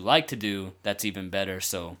at what you like to do, that's even better.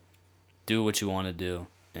 So, do what you want to do,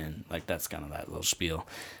 and like that's kind of that little spiel.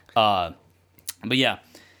 But yeah,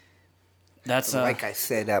 that's like I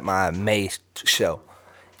said at my May show,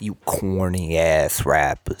 you corny ass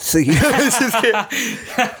rappers.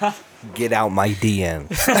 Get out my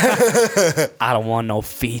DMs. I don't want no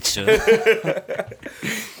feature.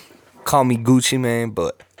 Call me Gucci Mane,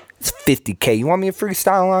 but it's $50K. You want me to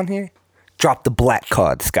freestyle on here? Drop the black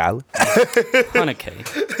card, Skylar.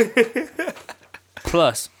 $100K.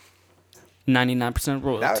 Plus 99%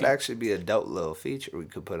 royalty. That would actually be a dope little feature we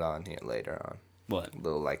could put on here later on. What? A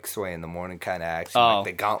little like Sway in the Morning kind of action. Oh. Like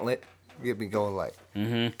the gauntlet. Get me going like,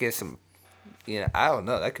 get some, I don't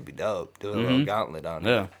know. That could be dope. Do a little gauntlet on it.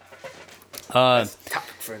 Yeah. That's a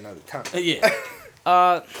topic for another time. Yeah.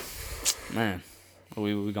 Man,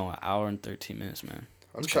 we going an hour and 13 minutes, man.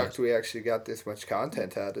 I'm shocked we actually got this much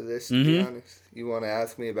content out of this, to be honest. You want to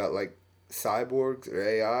ask me about, like, cyborgs or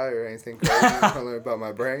AI or anything crazy? You want to learn about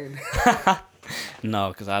my brain? No,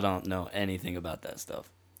 because I don't know anything about that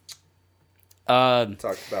stuff.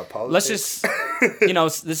 Talk about politics. Let's just,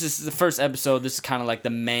 this is the first episode. This is kind of like the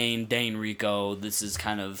main Dane Rico. This is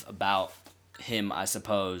kind of about him, I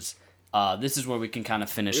suppose. This is where we can kind of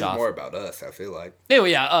finish off. More about us, I feel like.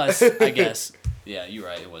 Yeah, us, I guess. Yeah, you're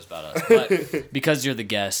right. It was about us. But because you're the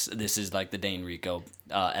guest, this is like the Dane Rico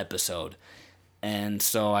episode. And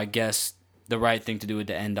so I guess the right thing to do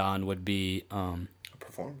to end on would be... a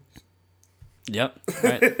performance. Yep.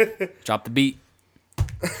 Right. Drop the beat.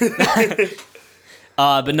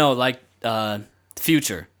 But no, like,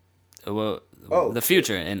 future. The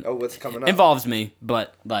future. And what's coming up? Involves me,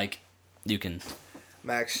 but, like, you can... I'm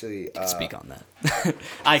actually... speak on that.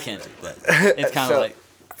 I can't, but it's kind of like...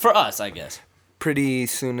 For us, I guess. Pretty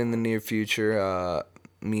soon in the near future,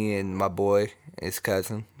 me and my boy, his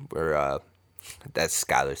cousin, we're That's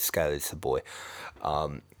Skylar. Skylar's the boy.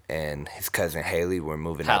 And his cousin Haley. We're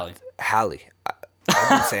moving Hallie. up. Hallie. I've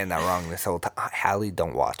been saying that wrong this whole time. Hallie,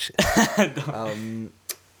 don't watch it.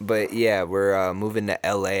 But yeah, we're moving to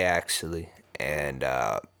LA actually, and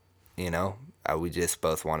we just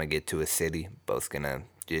both want to get to a city. Both gonna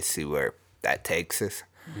just see where that takes us.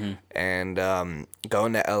 And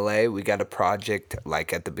going to LA, we got a project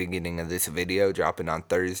like at the beginning of this video dropping on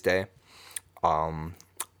Thursday.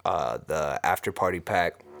 The After Party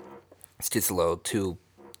pack. It's just a little two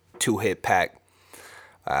hit pack.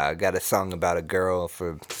 Got a song about a girl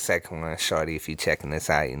for the second one. Shorty, if you checking this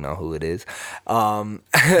out, you know who it is. But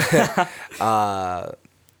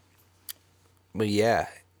yeah,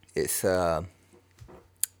 it's we're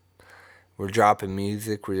dropping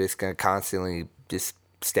music. We're just gonna constantly just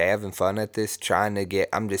stay having fun at this.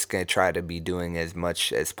 I'm just gonna try to be doing as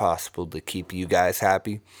much as possible to keep you guys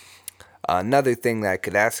happy. Another thing that I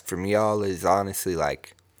could ask from y'all is honestly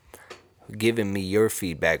like giving me your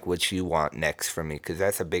feedback, what you want next from me, because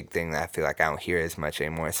that's a big thing that I feel like I don't hear as much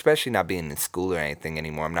anymore, especially not being in school or anything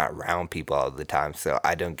anymore. I'm not around people all the time, so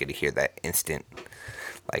I don't get to hear that instant,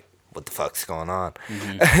 like, what the fuck's going on?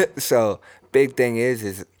 So, big thing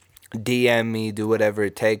is DM me, do whatever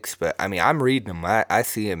it takes, but, I mean, I'm reading them. I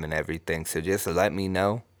see them and everything, so just let me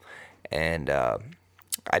know, and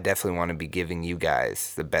I definitely want to be giving you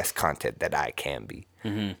guys the best content that I can be.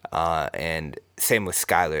 And same with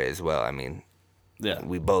Skylar as well. I mean, Yeah.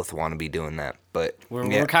 we both want to be doing that, but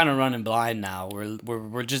We're kind of running blind now.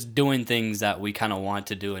 We're just doing things that we kind of want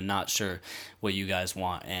to do and not sure what you guys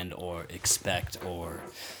want and or expect, or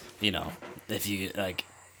if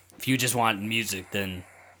you just want music, then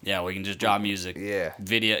yeah, we can just drop music. Yeah.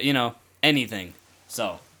 Video, anything.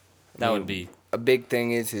 So that would be a big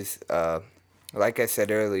thing is like I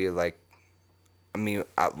said earlier, like, I mean,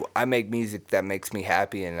 I make music that makes me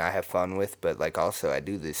happy and I have fun with, but, like, also I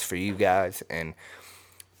do this for you guys, and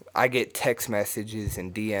I get text messages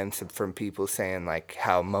and DMs from people saying, like,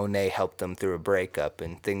 how Monet helped them through a breakup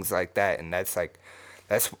and things like that, and that's a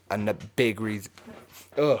big reason.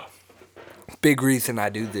 Big reason I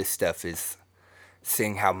do this stuff is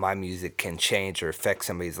seeing how my music can change or affect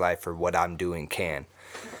somebody's life, or what I'm doing can.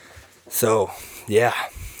 So, yeah.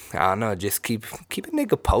 I don't know, just keep a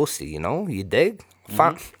nigga posted, you dig?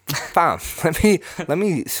 Fine. Let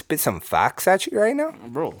me spit some facts at you right now.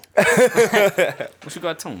 bro. What you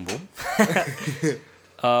got to tell him,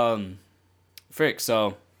 bro? Frick,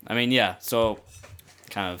 so, I mean, yeah, so,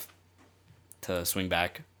 kind of, to swing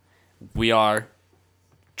back, we are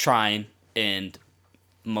trying and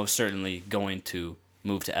most certainly going to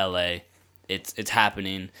move to LA. It's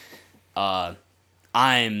happening.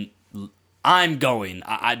 I'm going.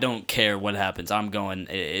 I don't care what happens. I'm going.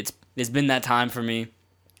 It's been that time for me.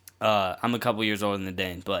 I'm a couple years older than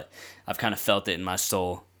Dane, but I've kind of felt it in my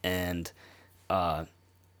soul, and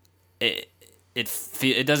it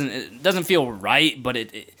doesn't feel right, but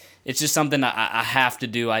it's just something I have to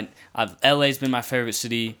do. LA's been my favorite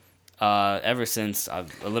city ever since I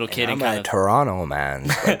was a little kid. I'm a Toronto man,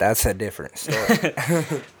 but that's a different story.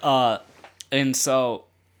 And so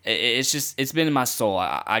it's been in my soul.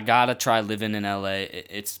 I gotta try living in LA.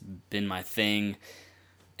 It's been my thing,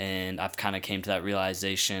 and I've kind of came to that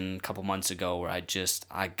realization a couple months ago where I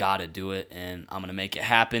gotta do it, and I'm gonna make it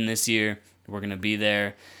happen this year. We're gonna be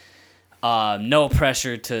there. No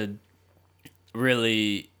pressure to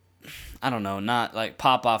really, I don't know, not like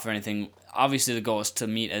pop off or anything. Obviously, the goal is to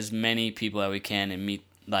meet as many people that we can and meet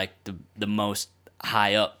like the most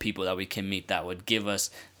high up people that we can meet that would give us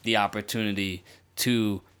the opportunity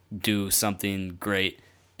to do something great.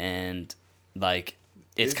 And like,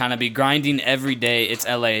 it's kind of be grinding every day. It's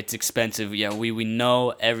LA, it's expensive. Yeah, we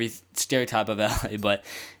know every stereotype of LA, but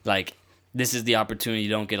like, this is the opportunity you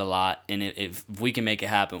don't get a lot, and if we can make it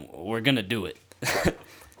happen, we're gonna do it.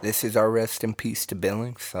 This is our rest in peace to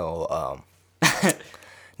Billings, so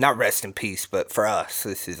not rest in peace, but for us,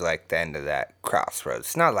 this is like the end of that crossroads.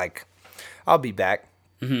 It's not like I'll be back.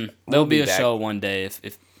 Mm-hmm. There'll be a show one day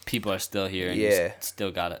if people are still here, and you still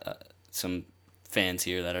got some fans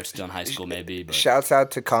here that are still in high school, maybe. But. Shouts out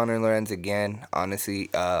to Connor Lorenz again. Honestly,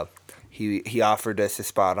 he offered us a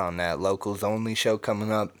spot on that Locals Only show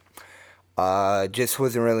coming up. Just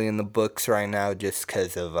wasn't really in the books right now, just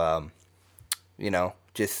because of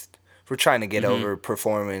just we're trying to get over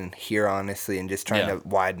performing here, honestly, and just trying to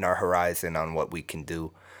widen our horizon on what we can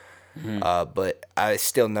do. But I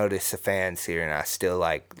still notice the fans here, and I still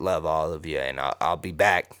love all of you, and I'll be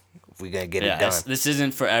back. We're gonna get it done. This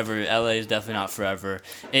isn't forever. LA is definitely not forever.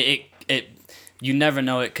 It you never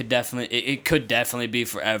know. It could definitely be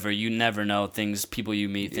forever. You never know. People you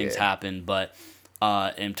meet, things happen. But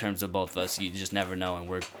In terms of both of us, you just never know, and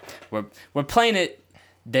we're playing it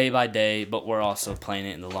day by day, but we're also playing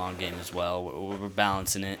it in the long game as well. We're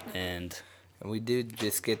balancing it, and we did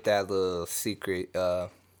just get that little secret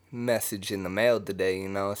message in the mail today, you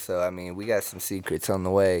know. So I mean, we got some secrets on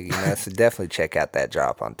the way, you know. So definitely check out that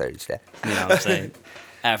drop on Thursday. You know what I'm saying?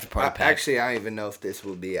 After party pack. Actually, I don't even know if this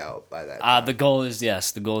will be out by that time. The goal is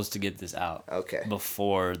to get this out. Okay.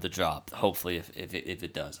 Before the drop. Hopefully, if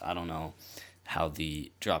it does, I don't know how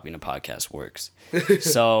the dropping a podcast works.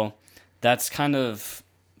 So that's kind of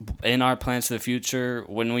in our plans for the future.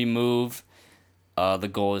 When we move, the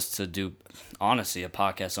goal is to do, honestly, a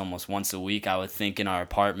podcast almost once a week. I would think in our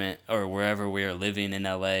apartment or wherever we are living in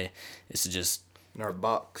LA, is to just in our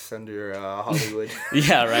box under Hollywood.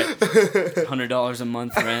 Yeah, right. $100 a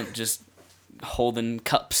month rent, just holding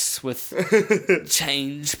cups with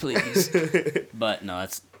change, please. But no,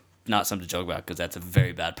 that's not something to joke about because that's a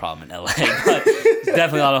very bad problem in LA. But there's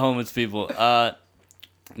definitely a lot of homeless people.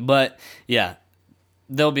 But yeah,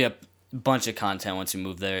 there'll be a bunch of content once you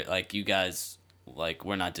move there. Like, you guys, like,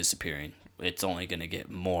 we're not disappearing. It's only gonna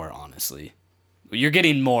get more, honestly. You're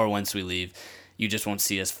getting more once we leave. You just won't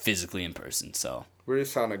see us physically in person. So we're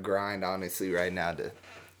just on a grind, honestly, right now to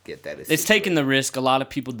get that. It's taking the risk. A lot of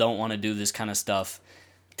people don't want to do this kind of stuff.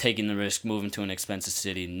 Taking the risk, moving to an expensive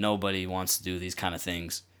city. Nobody wants to do these kind of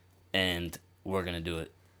things, and we're gonna do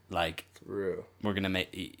it. Like, real. We're gonna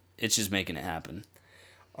make. It's just making it happen.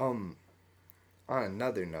 On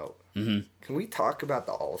another note, can we talk about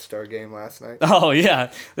the All-Star game last night? Oh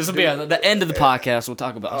yeah, this will be the end of the podcast. We'll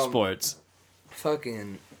talk about sports.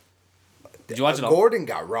 Fucking. Did you watch it all? Gordon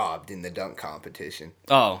got robbed in the dunk competition.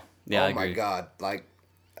 Oh, yeah, Oh, my God. Like,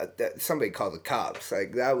 somebody called the cops.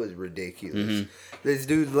 Like, that was ridiculous. This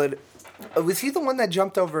dude, was he the one that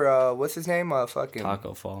jumped over, what's his name? Fucking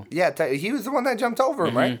Taco Fall. Yeah, he was the one that jumped over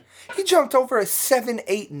him, right? He jumped over a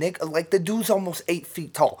 7'8" nigga. Like, the dude's almost 8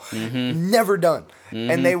 feet tall. Never done.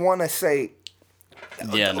 And they want to say,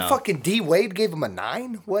 Yeah, no. fucking D Wade gave him a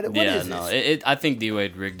 9? What is this? I think D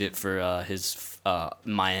Wade rigged it for his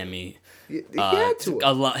Miami. He had to.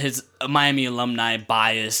 His Miami alumni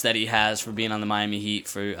bias that he has for being on the Miami Heat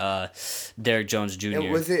for Derrick Jones Jr.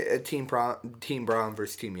 And was it a Team Braun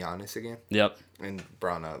versus Team Giannis again? Yep. And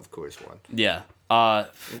Braun, of course, won. Yeah.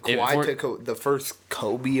 Kawhi took the first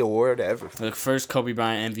Kobe award ever. The first Kobe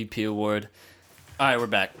Bryant MVP award. All right, we're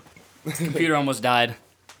back. Computer almost died.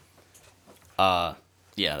 Yeah,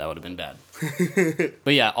 that would have been bad.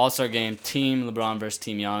 But yeah, All-Star game, Team LeBron versus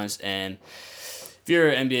Team Giannis, and if you're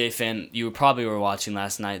an NBA fan, you probably were watching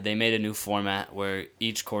last night. They made a new format where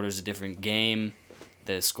each quarter is a different game.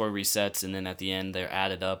 The score resets, and then at the end, they're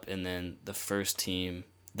added up, and then the first team,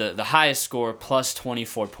 the highest score plus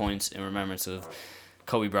 24 points in remembrance of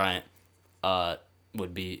Kobe Bryant,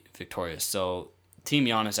 would be victorious. So Team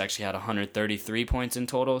Giannis actually had 133 points in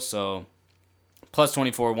total, so plus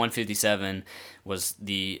 24, 157 was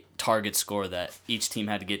the target score that each team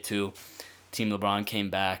had to get to. Team LeBron came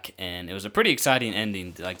back, and it was a pretty exciting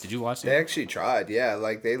ending. Like, did you watch it? They actually tried, yeah.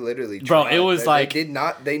 Like, they literally tried. Bro, it was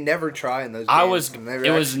they never try in those games. It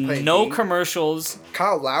was no commercials.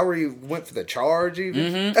 Kyle Lowry went for the charge,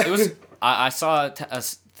 even. It was. I saw a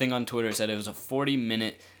thing on Twitter that said it was a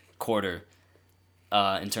 40-minute quarter.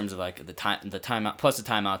 In terms of like the timeout plus the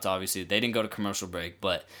timeouts, obviously they didn't go to commercial break,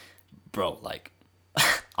 but bro, like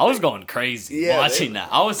I was going crazy watching that.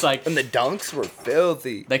 I was like, and the dunks were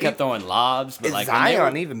filthy. They kept throwing lobs, but like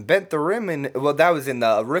Zion even bent the rim, and well, that was in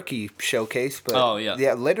the rookie showcase. But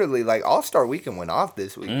yeah, literally like All-Star Weekend went off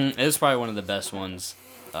this week. It was probably one of the best ones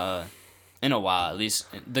in a while. At least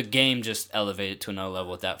the game just elevated to another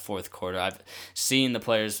level with that fourth quarter. I've seen the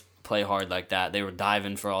players play hard like that. They were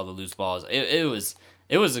diving for all the loose balls. It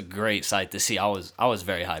was a great sight to see. I was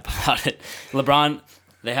very hyped about it. LeBron,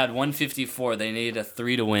 they had 154. They needed a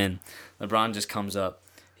 3 to win. LeBron just comes up.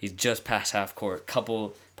 He's just past half court.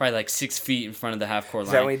 Probably like 6 feet in front of the half court line.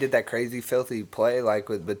 Is that when he did that crazy filthy play like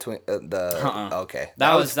with between the? Okay,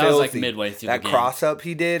 that was like midway through the game. That cross up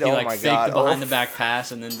he did. He my faked God! The behind the back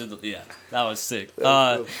pass and then did that was sick.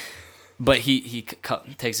 But he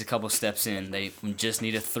takes a couple steps in. They just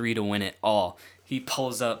need a 3 to win it all. He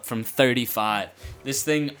pulls up from 35. This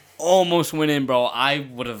thing almost went in, bro. I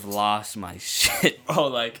would have lost my shit, bro.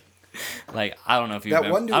 Like I don't know if you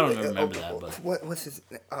remember. I don't remember that, but what's his?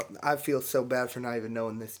 I feel so bad for not even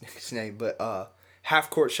knowing this nigga's name, but half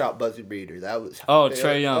court shot buzzer beater. That was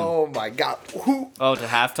Trae Young. Oh my God! To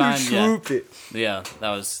halftime. Yeah,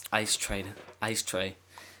 that was Ice Trae.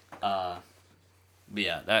 But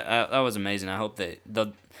yeah, that was amazing. I hope they're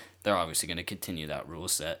obviously going to continue that rule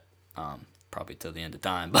set, probably till the end of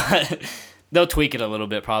time. they'll tweak it a little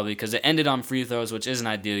bit probably because it ended on free throws, which isn't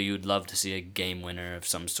ideal. You would love to see a game winner of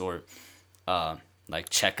some sort, like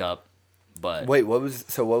check up. But Wait, what was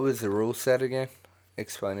the rule set again?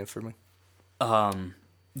 Explain it for me.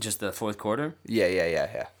 just the fourth quarter.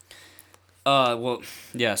 Yeah. Well,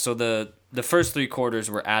 yeah. So the first 3 quarters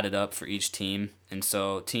were added up for each team, and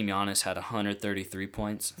so Team Giannis had 133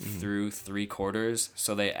 points through 3 quarters.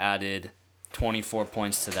 So they added 24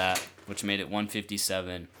 points to that, which made it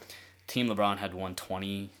 157. Team LeBron had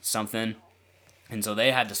 120 something, and so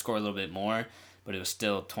they had to score a little bit more, but it was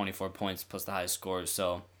still 24 points plus the highest scores.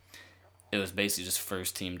 So it was basically just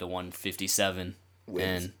first team to 157,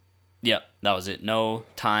 Wins. and yeah, that was it. No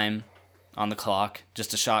time on the clock,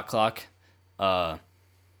 just a shot clock.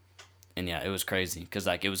 And yeah, it was crazy because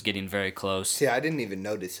like it was getting very close. See, I didn't even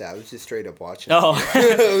notice that. I was just straight up watching. Oh,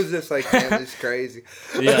 It was just like, damn, this is crazy.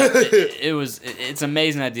 yeah, it's an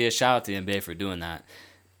amazing idea. Shout out to the NBA for doing that.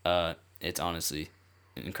 It's honestly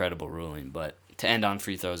an incredible ruling, but to end on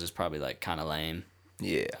free throws is probably like kind of lame.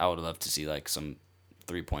 Yeah. I would love to see like some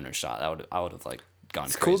 3-pointer shot. I would have like gone.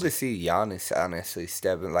 It's crazy. cool to see Giannis honestly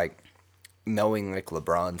stepping, like, knowing like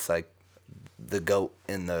LeBron's like the GOAT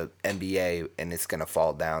in the NBA and it's gonna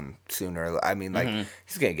fall down sooner. I mean, like,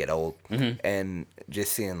 he's gonna get old, and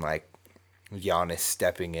just seeing like Giannis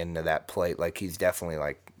stepping into that plate, like he's definitely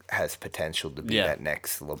like has potential to be that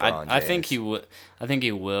next LeBron. I think he would. I think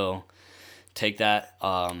he will take that.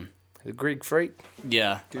 The Greek freak.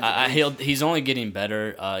 Yeah, he's only getting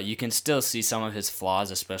better. You can still see some of his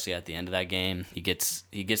flaws, especially at the end of that game. He gets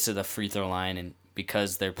to the free throw line, and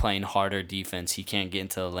because they're playing harder defense, he can't get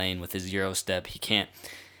into the lane with his Euro step. He can't.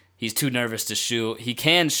 He's too nervous to shoot. He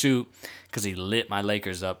can shoot because he lit my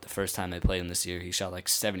Lakers up the first time they played him this year. He shot like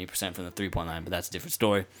 70% from the 3-point line, but that's a different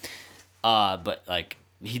story. But like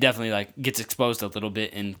he definitely like gets exposed a little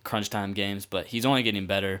bit in crunch time games, but he's only getting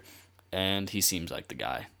better, and he seems like the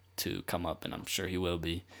guy to come up, and I'm sure he will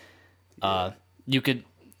be.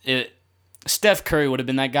 Steph Curry would have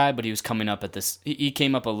been that guy, but he was coming up at this. He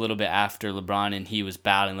came up a little bit after LeBron, and he was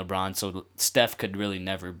battling LeBron, so Steph could really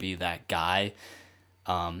never be that guy.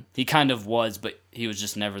 He kind of was, but he was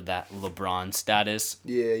just never that LeBron status.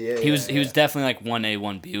 Yeah. He was definitely like 1A,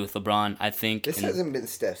 1B with LeBron, I think. This hasn't been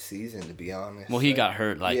Steph's season, to be honest. Well, he got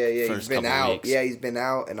hurt like first he's been couple out. weeks. Yeah, he's been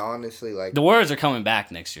out, and honestly, like The Warriors are coming back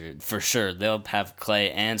next year for sure. They'll have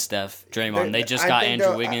Clay and Steph, Draymond. They just got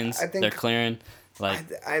Andrew Wiggins. I think they're clearing. Like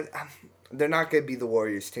they're not going to be the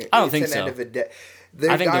Warriors team. I don't think so. End of a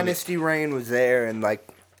their dynasty reign was there, and like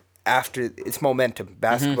after it's momentum.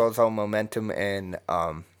 Basketball's all momentum, and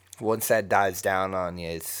once that dies down on you,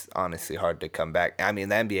 it's honestly hard to come back. I mean,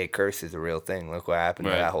 the NBA curse is a real thing. Look what happened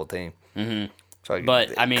to that whole team. Mm-hmm. So,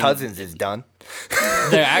 but I mean, Cousins is done.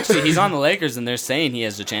 He's on the Lakers, and they're saying he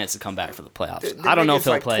has a chance to come back for the playoffs. I don't know if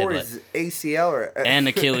he'll play, but his ACL and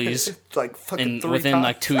Achilles, like fucking within times.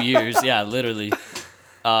 like 2 years. Yeah, literally.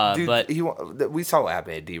 Dude, but we saw what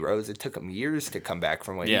happened to D Rose. It took him years to come back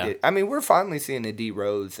from what he did. I mean, we're finally seeing a D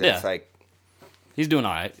Rose. It's like he's doing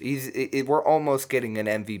all right. We're almost getting an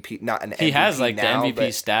MVP. Not an. He MVP has like now, the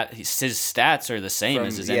MVP stat. His stats are the same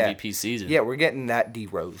as his MVP season. Yeah, we're getting that D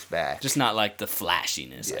Rose back. Just not like the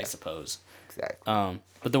flashiness, I suppose. Exactly.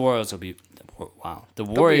 But the Warriors will be. Wow, the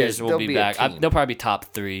Warriors will be back. They'll probably be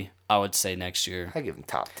top 3. I would say next year. I give them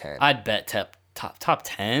top 10. I'd bet top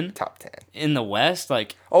 10. Top 10 in the West,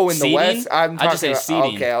 like the West. I just say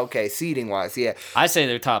seeding. Okay, seeding wise, yeah. I say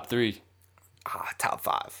they're top 3. Top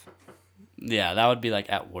 5. Yeah, that would be like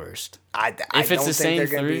at worst. If it's the same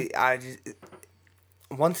 3,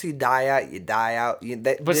 once you die out, you die out.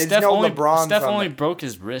 But Steph only broke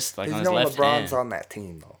his wrist like on his left hand. There's no LeBrons on that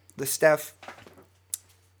team though. The Steph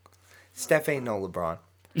ain't no LeBron.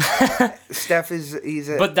 Steph he's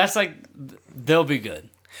a. But that's like they'll be good.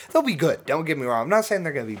 They'll be good. Don't get me wrong. I'm not saying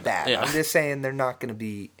they're gonna be bad. Yeah. I'm just saying they're not gonna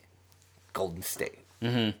be Golden State.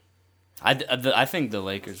 Mm-hmm. I think the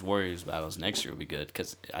Lakers-Warriors battles next year will be good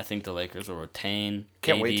because I think the Lakers will retain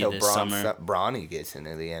Can't KD wait till this summer. Bronny gets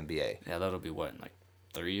into the NBA. Yeah, that'll be what, in like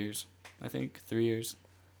 3 years? I think 3 years.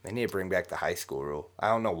 They need to bring back the high school rule. I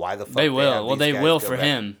don't know why the fuck they will. Well, they will for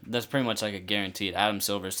him. That's pretty much like a guaranteed. Adam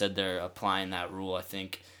Silver said they're applying that rule. I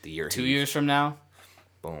think 2 years from now.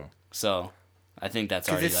 Boom. So I think that's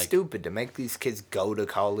already it's stupid to make these kids go to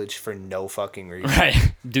college for no fucking reason.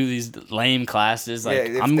 Right. Do these lame classes. Like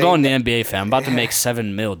I'm going to NBA, fam. I'm about to make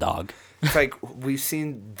 $7 million, dog. It's like we've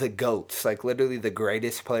seen the GOATs, like literally the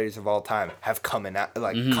greatest players of all time, have come out.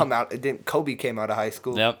 Kobe came out of high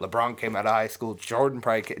school. Yep. LeBron came out of high school. Jordan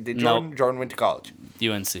probably Jordan went to college.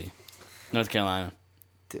 UNC, North Carolina.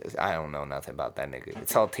 I don't know nothing about that nigga.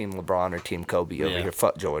 It's all Team LeBron or Team Kobe over here.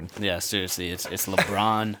 Fuck Jordan. Yeah, seriously, it's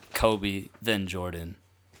LeBron, Kobe, then Jordan.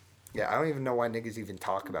 Yeah, I don't even know why niggas even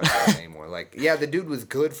talk about that anymore. Like, yeah, the dude was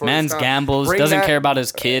good for Man's his time. gambles, doesn't care about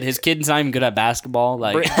his kid. His kid's not even good at basketball.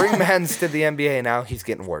 Like, bring Mans to the NBA now, he's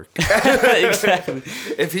getting worked. exactly.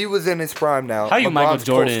 If he was in his prime now, How you Michael LeBron's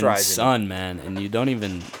Jordan's co-striding. son, man, and you're not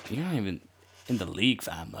even in the league,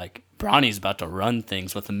 fam. Like, Bronny's about to run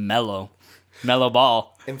things with a mellow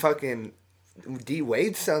ball. And fucking D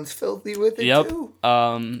Wade sounds filthy with it Yep. too.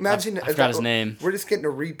 Imagine I forgot his name. We're just getting a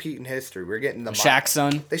repeat in history. We're getting the Shaq's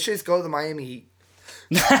son. They should just go to the Miami Heat.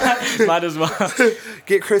 Might as well.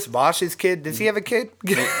 Get Chris Bosh's kid. Does he have a kid?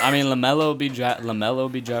 I mean, LaMelo will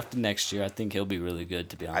be drafted next year. I think he'll be really good,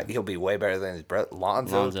 to be honest. He'll be way better than his brother.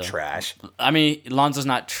 Lonzo, trash. I mean, Lonzo's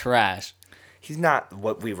not trash. He's not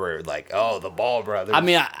what we were like. Oh, the Ball brothers. I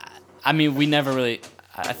mean, we never really.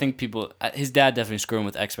 I think people. His dad definitely screwed him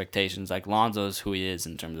with expectations. Like, Lonzo's who he is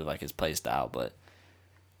in terms of like his play style, but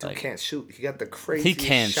Dude can't shoot. He got the craziest he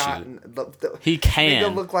can shot. shoot. He can.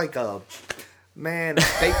 Nigga look like a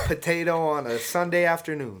baked potato on a Sunday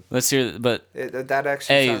afternoon. Let's hear. But That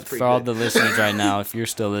actually hey, sounds pretty for all good. the listeners right now, if you're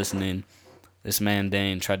still listening, this man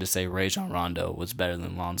Dane tried to say Rajon Rondo was better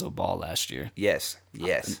than Lonzo Ball last year. Yes.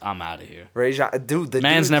 I'm out of here. Rajon, dude, the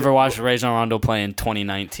Man's dude, never watched Rajon Rondo play in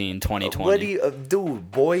 2019, 2020. What do you,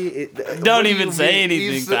 dude, boy? Don't what do even you say mean?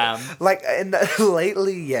 anything, He's fam. Like, and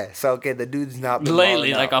lately, yes, okay, the dude's not been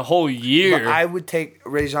Lately, balling like out. a whole year. But I would take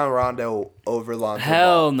Rajon Rondo over Lonzo.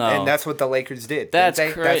 Hell Ball. no. And that's what the Lakers did. That's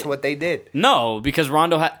That's crazy. what they did. No, because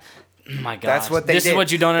Rondo had. Oh my God. That's what they This did. is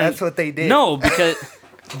what you don't understand. That's what they did. No, because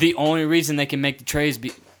the only reason they can make the trades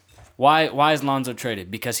why is Lonzo traded?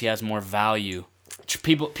 Because he has more value.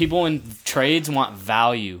 People in trades want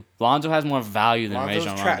value. Lonzo has more value than Lonzo's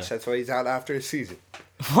Rajon trash. Rondo. That's why he's out after a season.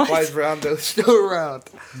 What? Why is Rondo still around?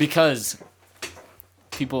 Because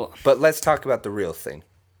people. But let's talk about the real thing.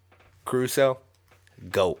 Caruso,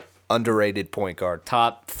 GOAT. Underrated point guard.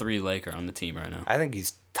 Top 3 Laker on the team right now. I think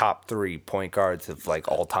he's top 3 point guards of like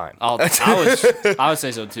all time. I would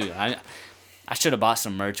say so too. I should have bought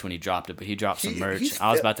some merch when he dropped it, but he dropped some merch. he's I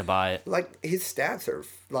was about to buy it. Like his stats are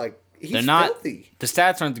like he's They're not. filthy. The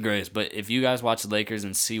stats aren't the greatest, but if you guys watch the Lakers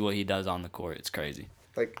and see what he does on the court, it's crazy.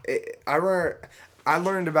 Like I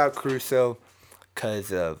learned about Caruso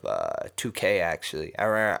because of 2K actually.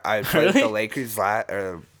 I played with the Really? Lakers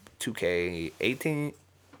 2K18,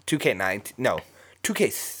 2K19, no,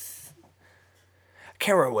 2K. I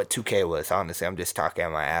can't remember what 2K was. Honestly, I'm just talking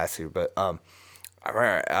out my ass here. But I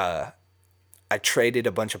remember I traded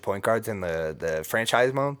a bunch of point guards in the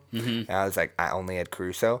franchise mode, and I was like, I only had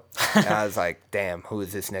Caruso, and I was like, damn, who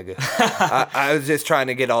is this nigga? I was just trying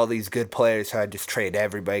to get all these good players, so I just trade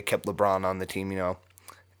everybody, kept LeBron on the team,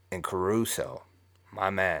 and Caruso, my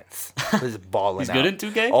man's, was balling He's out. good in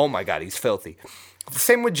 2K? Oh my God, he's filthy.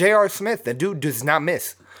 Same with J.R. Smith. The dude does not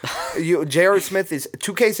miss. J.R. Smith is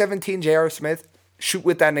 2K17. J.R. Smith, shoot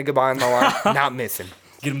with that nigga behind the line, not missing.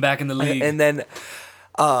 Get him back in the league. And then,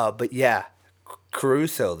 but yeah,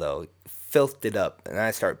 Caruso though filthed it up, and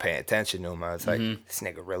I started paying attention to him. I was like, this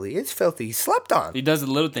nigga really is filthy. He slept on. He does the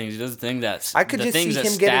little things. He does the thing that's. I could the just see things him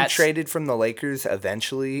that getting stats- traded from the Lakers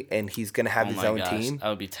eventually, and he's gonna have Oh his my own gosh, team. that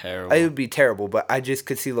would be terrible. It would be terrible, but I just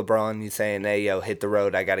could see LeBron saying, "Hey, yo, hit the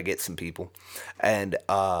road. I got to get some people," and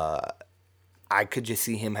I could just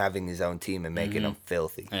see him having his own team and making them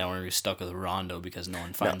filthy. Yeah, we're gonna be stuck with Rondo because no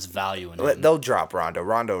one finds value in him. They'll drop Rondo.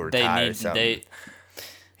 Rondo They retires. need.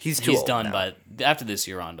 He's too He's old done, now. but after this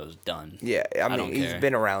year, Rondo's done. Yeah, I mean, don't he's care.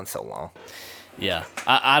 been around so long. Yeah,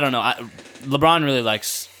 I don't know. LeBron really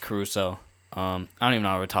likes Caruso. I don't even know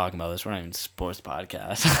how we're talking about this. We're not even a sports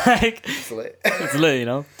podcast. Like, It's lit. it's lit, you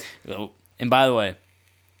know. And by the way,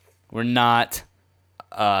 we're not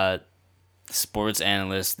sports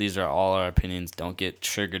analysts. These are all our opinions. Don't get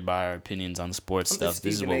triggered by our opinions on sports stuff.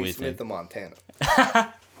 This is what we Smith think. of Montana.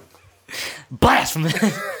 Blasphemy.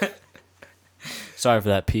 Sorry for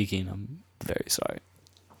that peeking. I'm very sorry.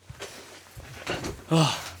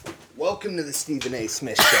 Welcome to the Stephen A.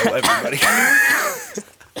 Smith Show, everybody.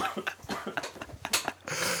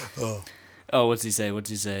 Oh, what's he say?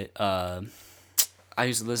 I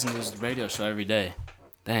used to listen to his radio show every day.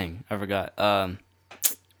 Dang, I forgot. I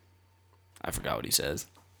forgot what he says.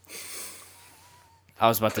 I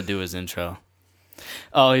was about to do his intro.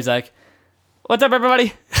 Oh, he's like, "What's up,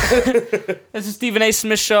 everybody? This is Stephen A.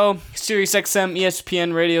 Smith Show, Sirius XM,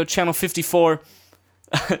 ESPN Radio, Channel 54.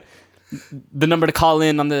 The number to call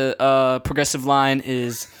in on the progressive line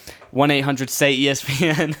is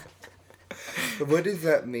 1-800-SAY-ESPN. What is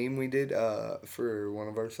that meme we did for one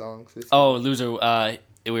of our songs? Oh, loser.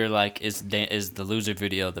 we were like, is the loser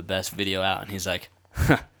video the best video out? And he's like,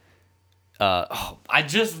 I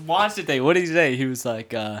just watched it today. What did he say? He was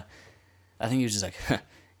like, I think he was just like,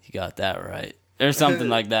 you got that right. Or something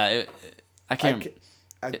like that. I can't.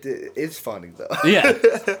 It's funny though. Yeah,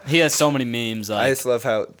 he has so many memes. Like, I just love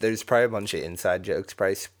how there's probably a bunch of inside jokes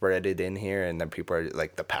probably spread it in here, and then people are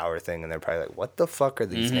like the power thing, and they're probably like, "What the fuck are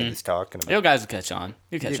these niggas talking about?" you guys will catch on.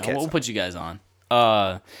 You catch on. We'll put you guys on.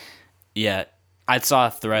 Yeah, I saw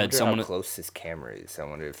a thread. I wonder how close this camera is. I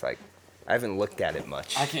wonder if like I haven't looked at it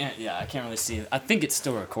much. I can't really see it. I think it's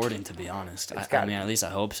still recording, to be honest. I mean, at least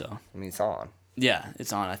I hope so. I mean, it's on. Yeah,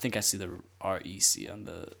 it's on. I think I see the REC on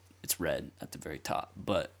the. It's red at the very top,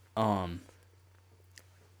 but.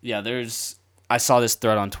 Yeah, I saw this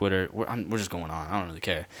thread on Twitter. We're just going on. I don't really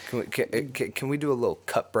care. Can we do a little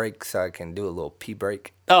cut break so I can do a little pee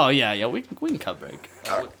break? Oh yeah, we can cut break.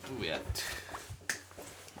 What we at?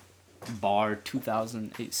 Bar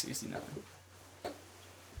 2869.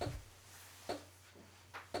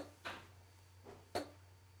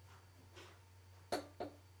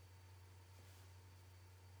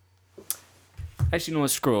 Actually, you know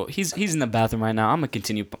what? Screw it. He's in the bathroom right now. I'm gonna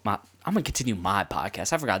continue my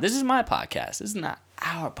podcast. I forgot. This is my podcast. This is not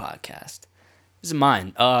our podcast. This is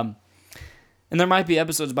mine. And there might be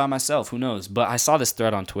episodes by myself. Who knows? But I saw this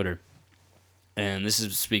thread on Twitter, and this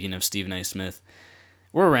is speaking of Stephen A. Smith.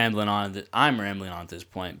 We're rambling on. I'm rambling on at this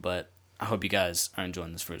point, but I hope you guys are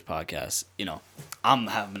enjoying this first podcast. You know, I'm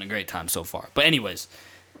having a great time so far. But anyways,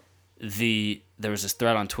 there was this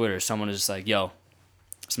thread on Twitter. Someone was just like, "Yo,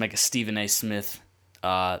 let's make a Stephen A. Smith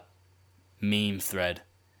meme thread."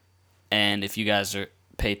 And if you guys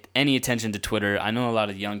pay any attention to Twitter, I know a lot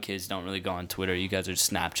of young kids don't really go on Twitter. You guys are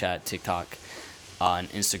Snapchat, TikTok, and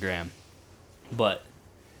Instagram. But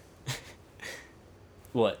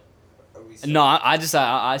what? No,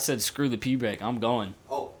 I said screw the pee break. I'm going.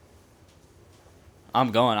 Oh.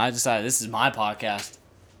 I'm going. I decided this is my podcast.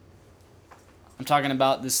 I'm talking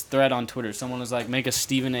about this thread on Twitter. Someone was like, make a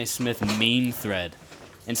Stephen A. Smith meme thread.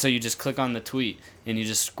 And so you just click on the tweet and you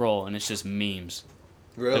just scroll and it's just memes.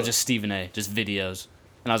 Really? Of just Stephen A. Just videos.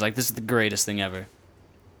 And I was like, this is the greatest thing ever.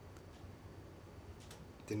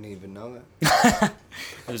 Didn't even know that.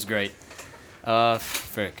 It was great.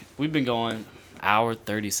 Frick. We've been going hour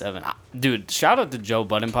 37. Dude, shout out to Joe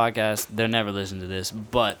Budden podcast. They're never listening to this,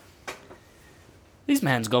 but these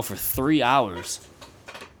mans go for 3 hours.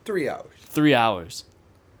 3 hours. 3 hours.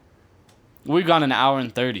 We've gone an hour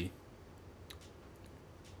and 30.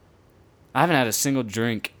 I haven't had a single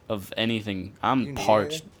drink of anything. I'm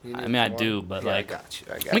parched. I mean, I do, but yeah, like, I got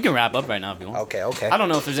you. We can wrap up right now if you want. Okay. I don't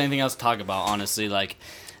know if there's anything else to talk about, honestly. Like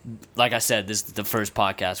I said, this is the first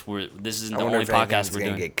podcast. This isn't the only podcast we're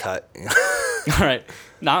doing. Get cut. All right.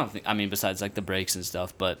 No, I don't think. I mean, besides like the breaks and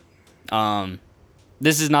stuff, but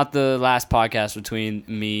this is not the last podcast between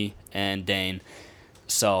me and Dane.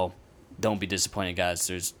 So don't be disappointed, guys.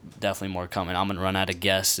 There's definitely more coming. I'm gonna run out of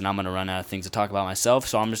guests, and I'm gonna run out of things to talk about myself.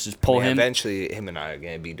 So I'm just pull him. Eventually, him and I are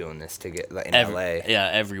gonna be doing this to get in LA. Yeah,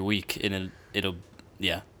 every week.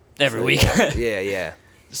 Every week. Yeah.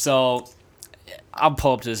 So I'll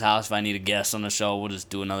pull up to his house if I need a guest on the show. We'll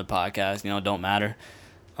just do another podcast. You know, it don't matter.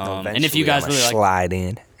 And if you guys really like, slide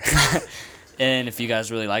in. and if you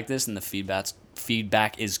guys really like this and the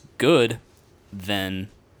feedback is good, then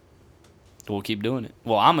we'll keep doing it.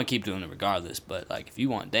 Well, I'm gonna keep doing it regardless. But like, if you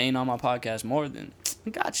want Dane on my podcast more, then I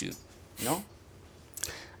got you. You know,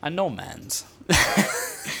 I know mans.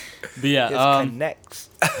 But yeah, connects.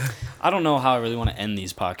 I don't know how I really want to end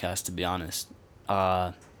these podcasts, to be honest.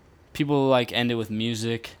 People like end it with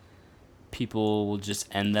music. People will just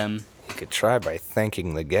end them. You could try by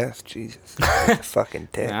thanking the guest. Jesus, fucking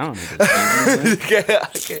dick. I don't need to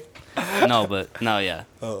thank you. Okay. No, yeah.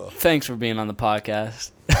 Oh. Thanks for being on the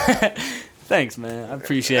podcast. Thanks, man. I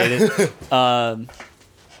appreciate it.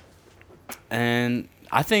 And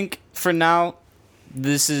I think for now,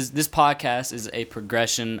 this podcast is a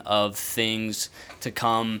progression of things to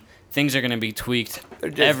come. Things are going to be tweaked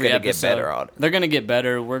every episode. Get better on it. They're going to get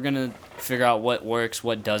better. We're going to figure out what works,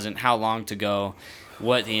 what doesn't, how long to go,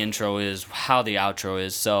 what the intro is, how the outro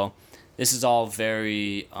is. So this is all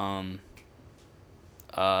very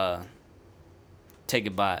take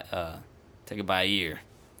it by a year.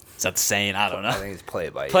 Is that the saying? I don't know. I think it's play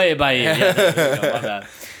it by ear. Play it by ear. Yeah, there we go. My bad.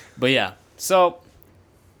 But yeah, so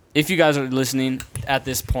if you guys are listening at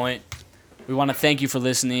this point, we want to thank you for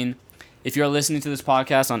listening. If you're listening to this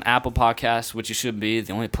podcast on Apple Podcasts, which you should be,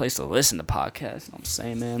 the only place to listen to podcasts, you know what I'm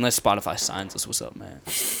saying, man. Unless Spotify signs us. What's up, man?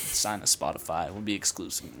 Sign us Spotify. We'll be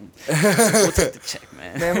exclusive. We'll take the check,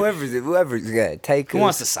 man. Man, whoever's gonna take Who us.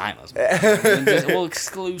 wants to sign us, man? Well,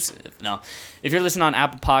 exclusive. No. If you're listening on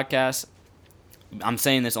Apple Podcasts, I'm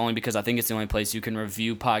saying this only because I think it's the only place you can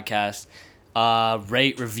review podcasts.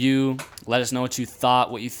 Rate, review. Let us know what you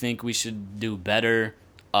thought, what you think we should do better.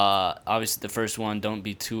 Obviously the first one, don't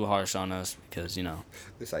be too harsh on us because, you know.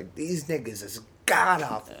 It's like, these niggas is god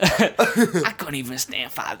awful. I couldn't even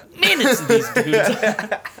stand 5 minutes of these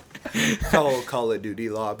dudes. Whole Call of Duty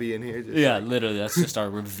lobby in here. Just Yeah, literally. That's just our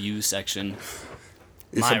review section.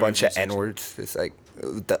 It's My a bunch review of section. N-words. It's like,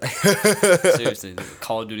 Seriously, the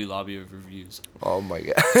Call of Duty lobby of reviews. oh my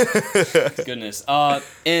god. Goodness.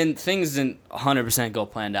 And things didn't 100% go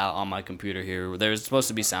planned out on my computer here. There was supposed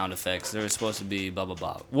to be sound effects. There was supposed to be blah, blah,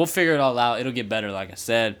 blah. We'll figure it all out. It'll get better, like I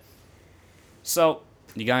said. So,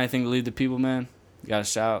 you got anything to leave the people, man? You got to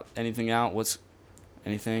shout anything out?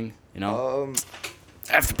 Anything? You know?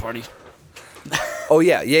 After party. Oh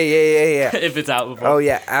yeah. If it's out before. Oh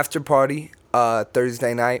yeah, after party,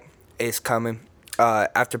 Thursday night is coming.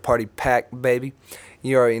 After party pack, baby.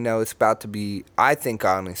 You already know it's about to be. I think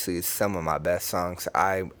honestly, it's some of my best songs.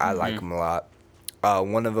 I like them a lot.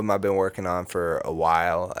 One of them I've been working on for a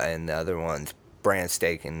while, and the other one's brand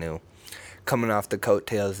spanking new. Coming off the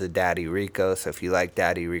coattails of Daddy Rico, so if you like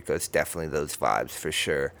Daddy Rico, it's definitely those vibes for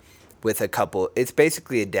sure. With a couple, it's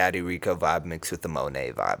basically a Daddy Rico vibe mixed with the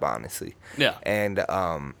Monet vibe, honestly. Yeah. And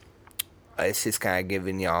it's just kind of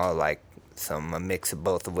giving y'all like a mix of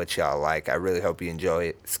both of what y'all like. I really hope you enjoy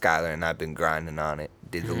it. Skylar and I've been grinding on it.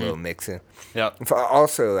 Did a little mixing. Yep.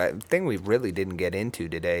 Also, a thing we really didn't get into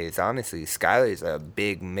today is honestly, Skylar's a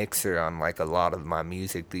big mixer on like a lot of my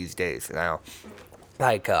music these days. Now,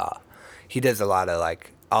 like he does a lot of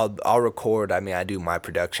like I'll record. I mean, I do my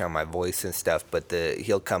production on my voice and stuff, but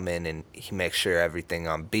he'll come in and he makes sure everything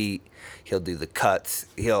on beat. He'll do the cuts.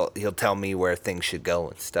 He'll tell me where things should go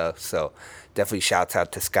and stuff. So definitely shouts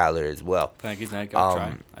out to Skylar as well. Thank you. I'll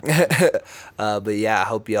try. But yeah, I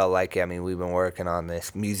hope y'all like it. I mean, we've been working on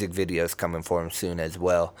this. Music videos coming for him soon as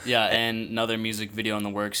well. Yeah, and another music video in the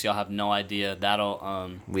works. Y'all have no idea.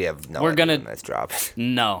 That'll We have no We're idea gonna- when that's dropping.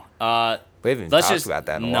 No. We haven't even Let's talked just about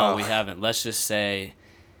that in a no, while. we haven't. Let's just say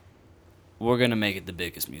we're gonna make it the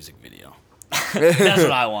biggest music video. That's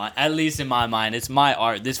what I want. At least in my mind, it's my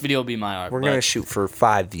art. This video will be my art. We're but- going to shoot for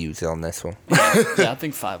 5 views on this one. yeah, I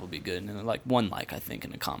think 5 will be good, and like 1 like I think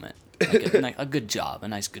in a comment, like a good job, a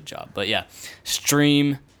nice good job. But yeah,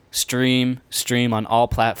 stream on all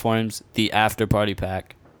platforms. The After Party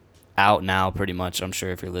Pack out now, pretty much. I'm sure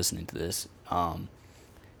if you're listening to this,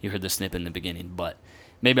 you heard the snippet in the beginning, but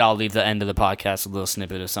maybe I'll leave the end of the podcast a little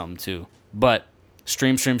snippet of something too. But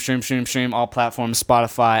stream all platforms: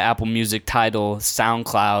 Spotify, Apple Music, Tidal,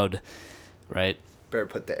 SoundCloud, right? Better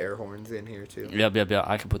put the air horns in here too. Yep.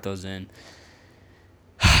 I can put those in.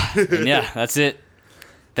 And yeah, that's it.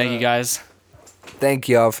 Thank you guys. Thank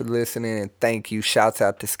y'all for listening, and thank you. Shouts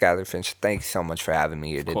out to Skylar Finch. Thank you so much for having me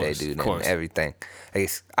here today, course, dude, of course. and everything. I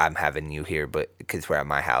guess I'm having you here, but because we're at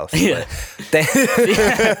my house. Yeah.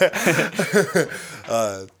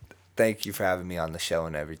 Thank you for having me on the show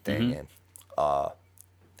and everything, Mm-hmm. and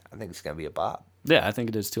I think it's gonna be a bop. Yeah, I think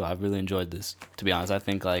it is too. I've really enjoyed this. To be honest, I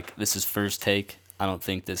think like this is first take. I don't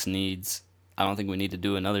think we need to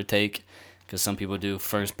do another take because some people do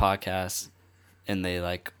first podcasts and they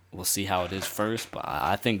like we'll see how it is first. But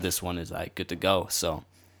I think this one is like good to go. So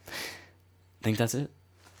I think that's it.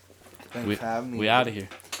 Thanks for having me. We out of here.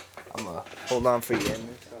 I'm gonna hold on for you in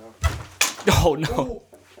this. Oh no.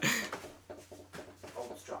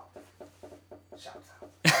 Almost dropped. Shouts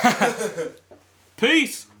out.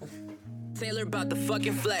 Peace. Sailor about the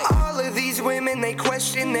fucking flag. All of these women, they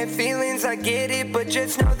question their feelings. I get it, but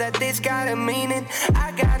just know that this got a meaning.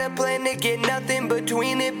 I got a plan to get nothing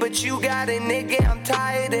between it, but you got a nigga. I'm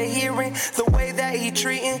tired of hearing the way that he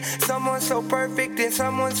treating someone so perfect and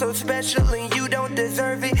someone so special, and you don't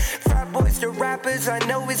deserve it. Frat boys to rappers, I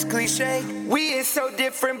know it's cliche. We is so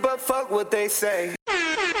different, but fuck what they say.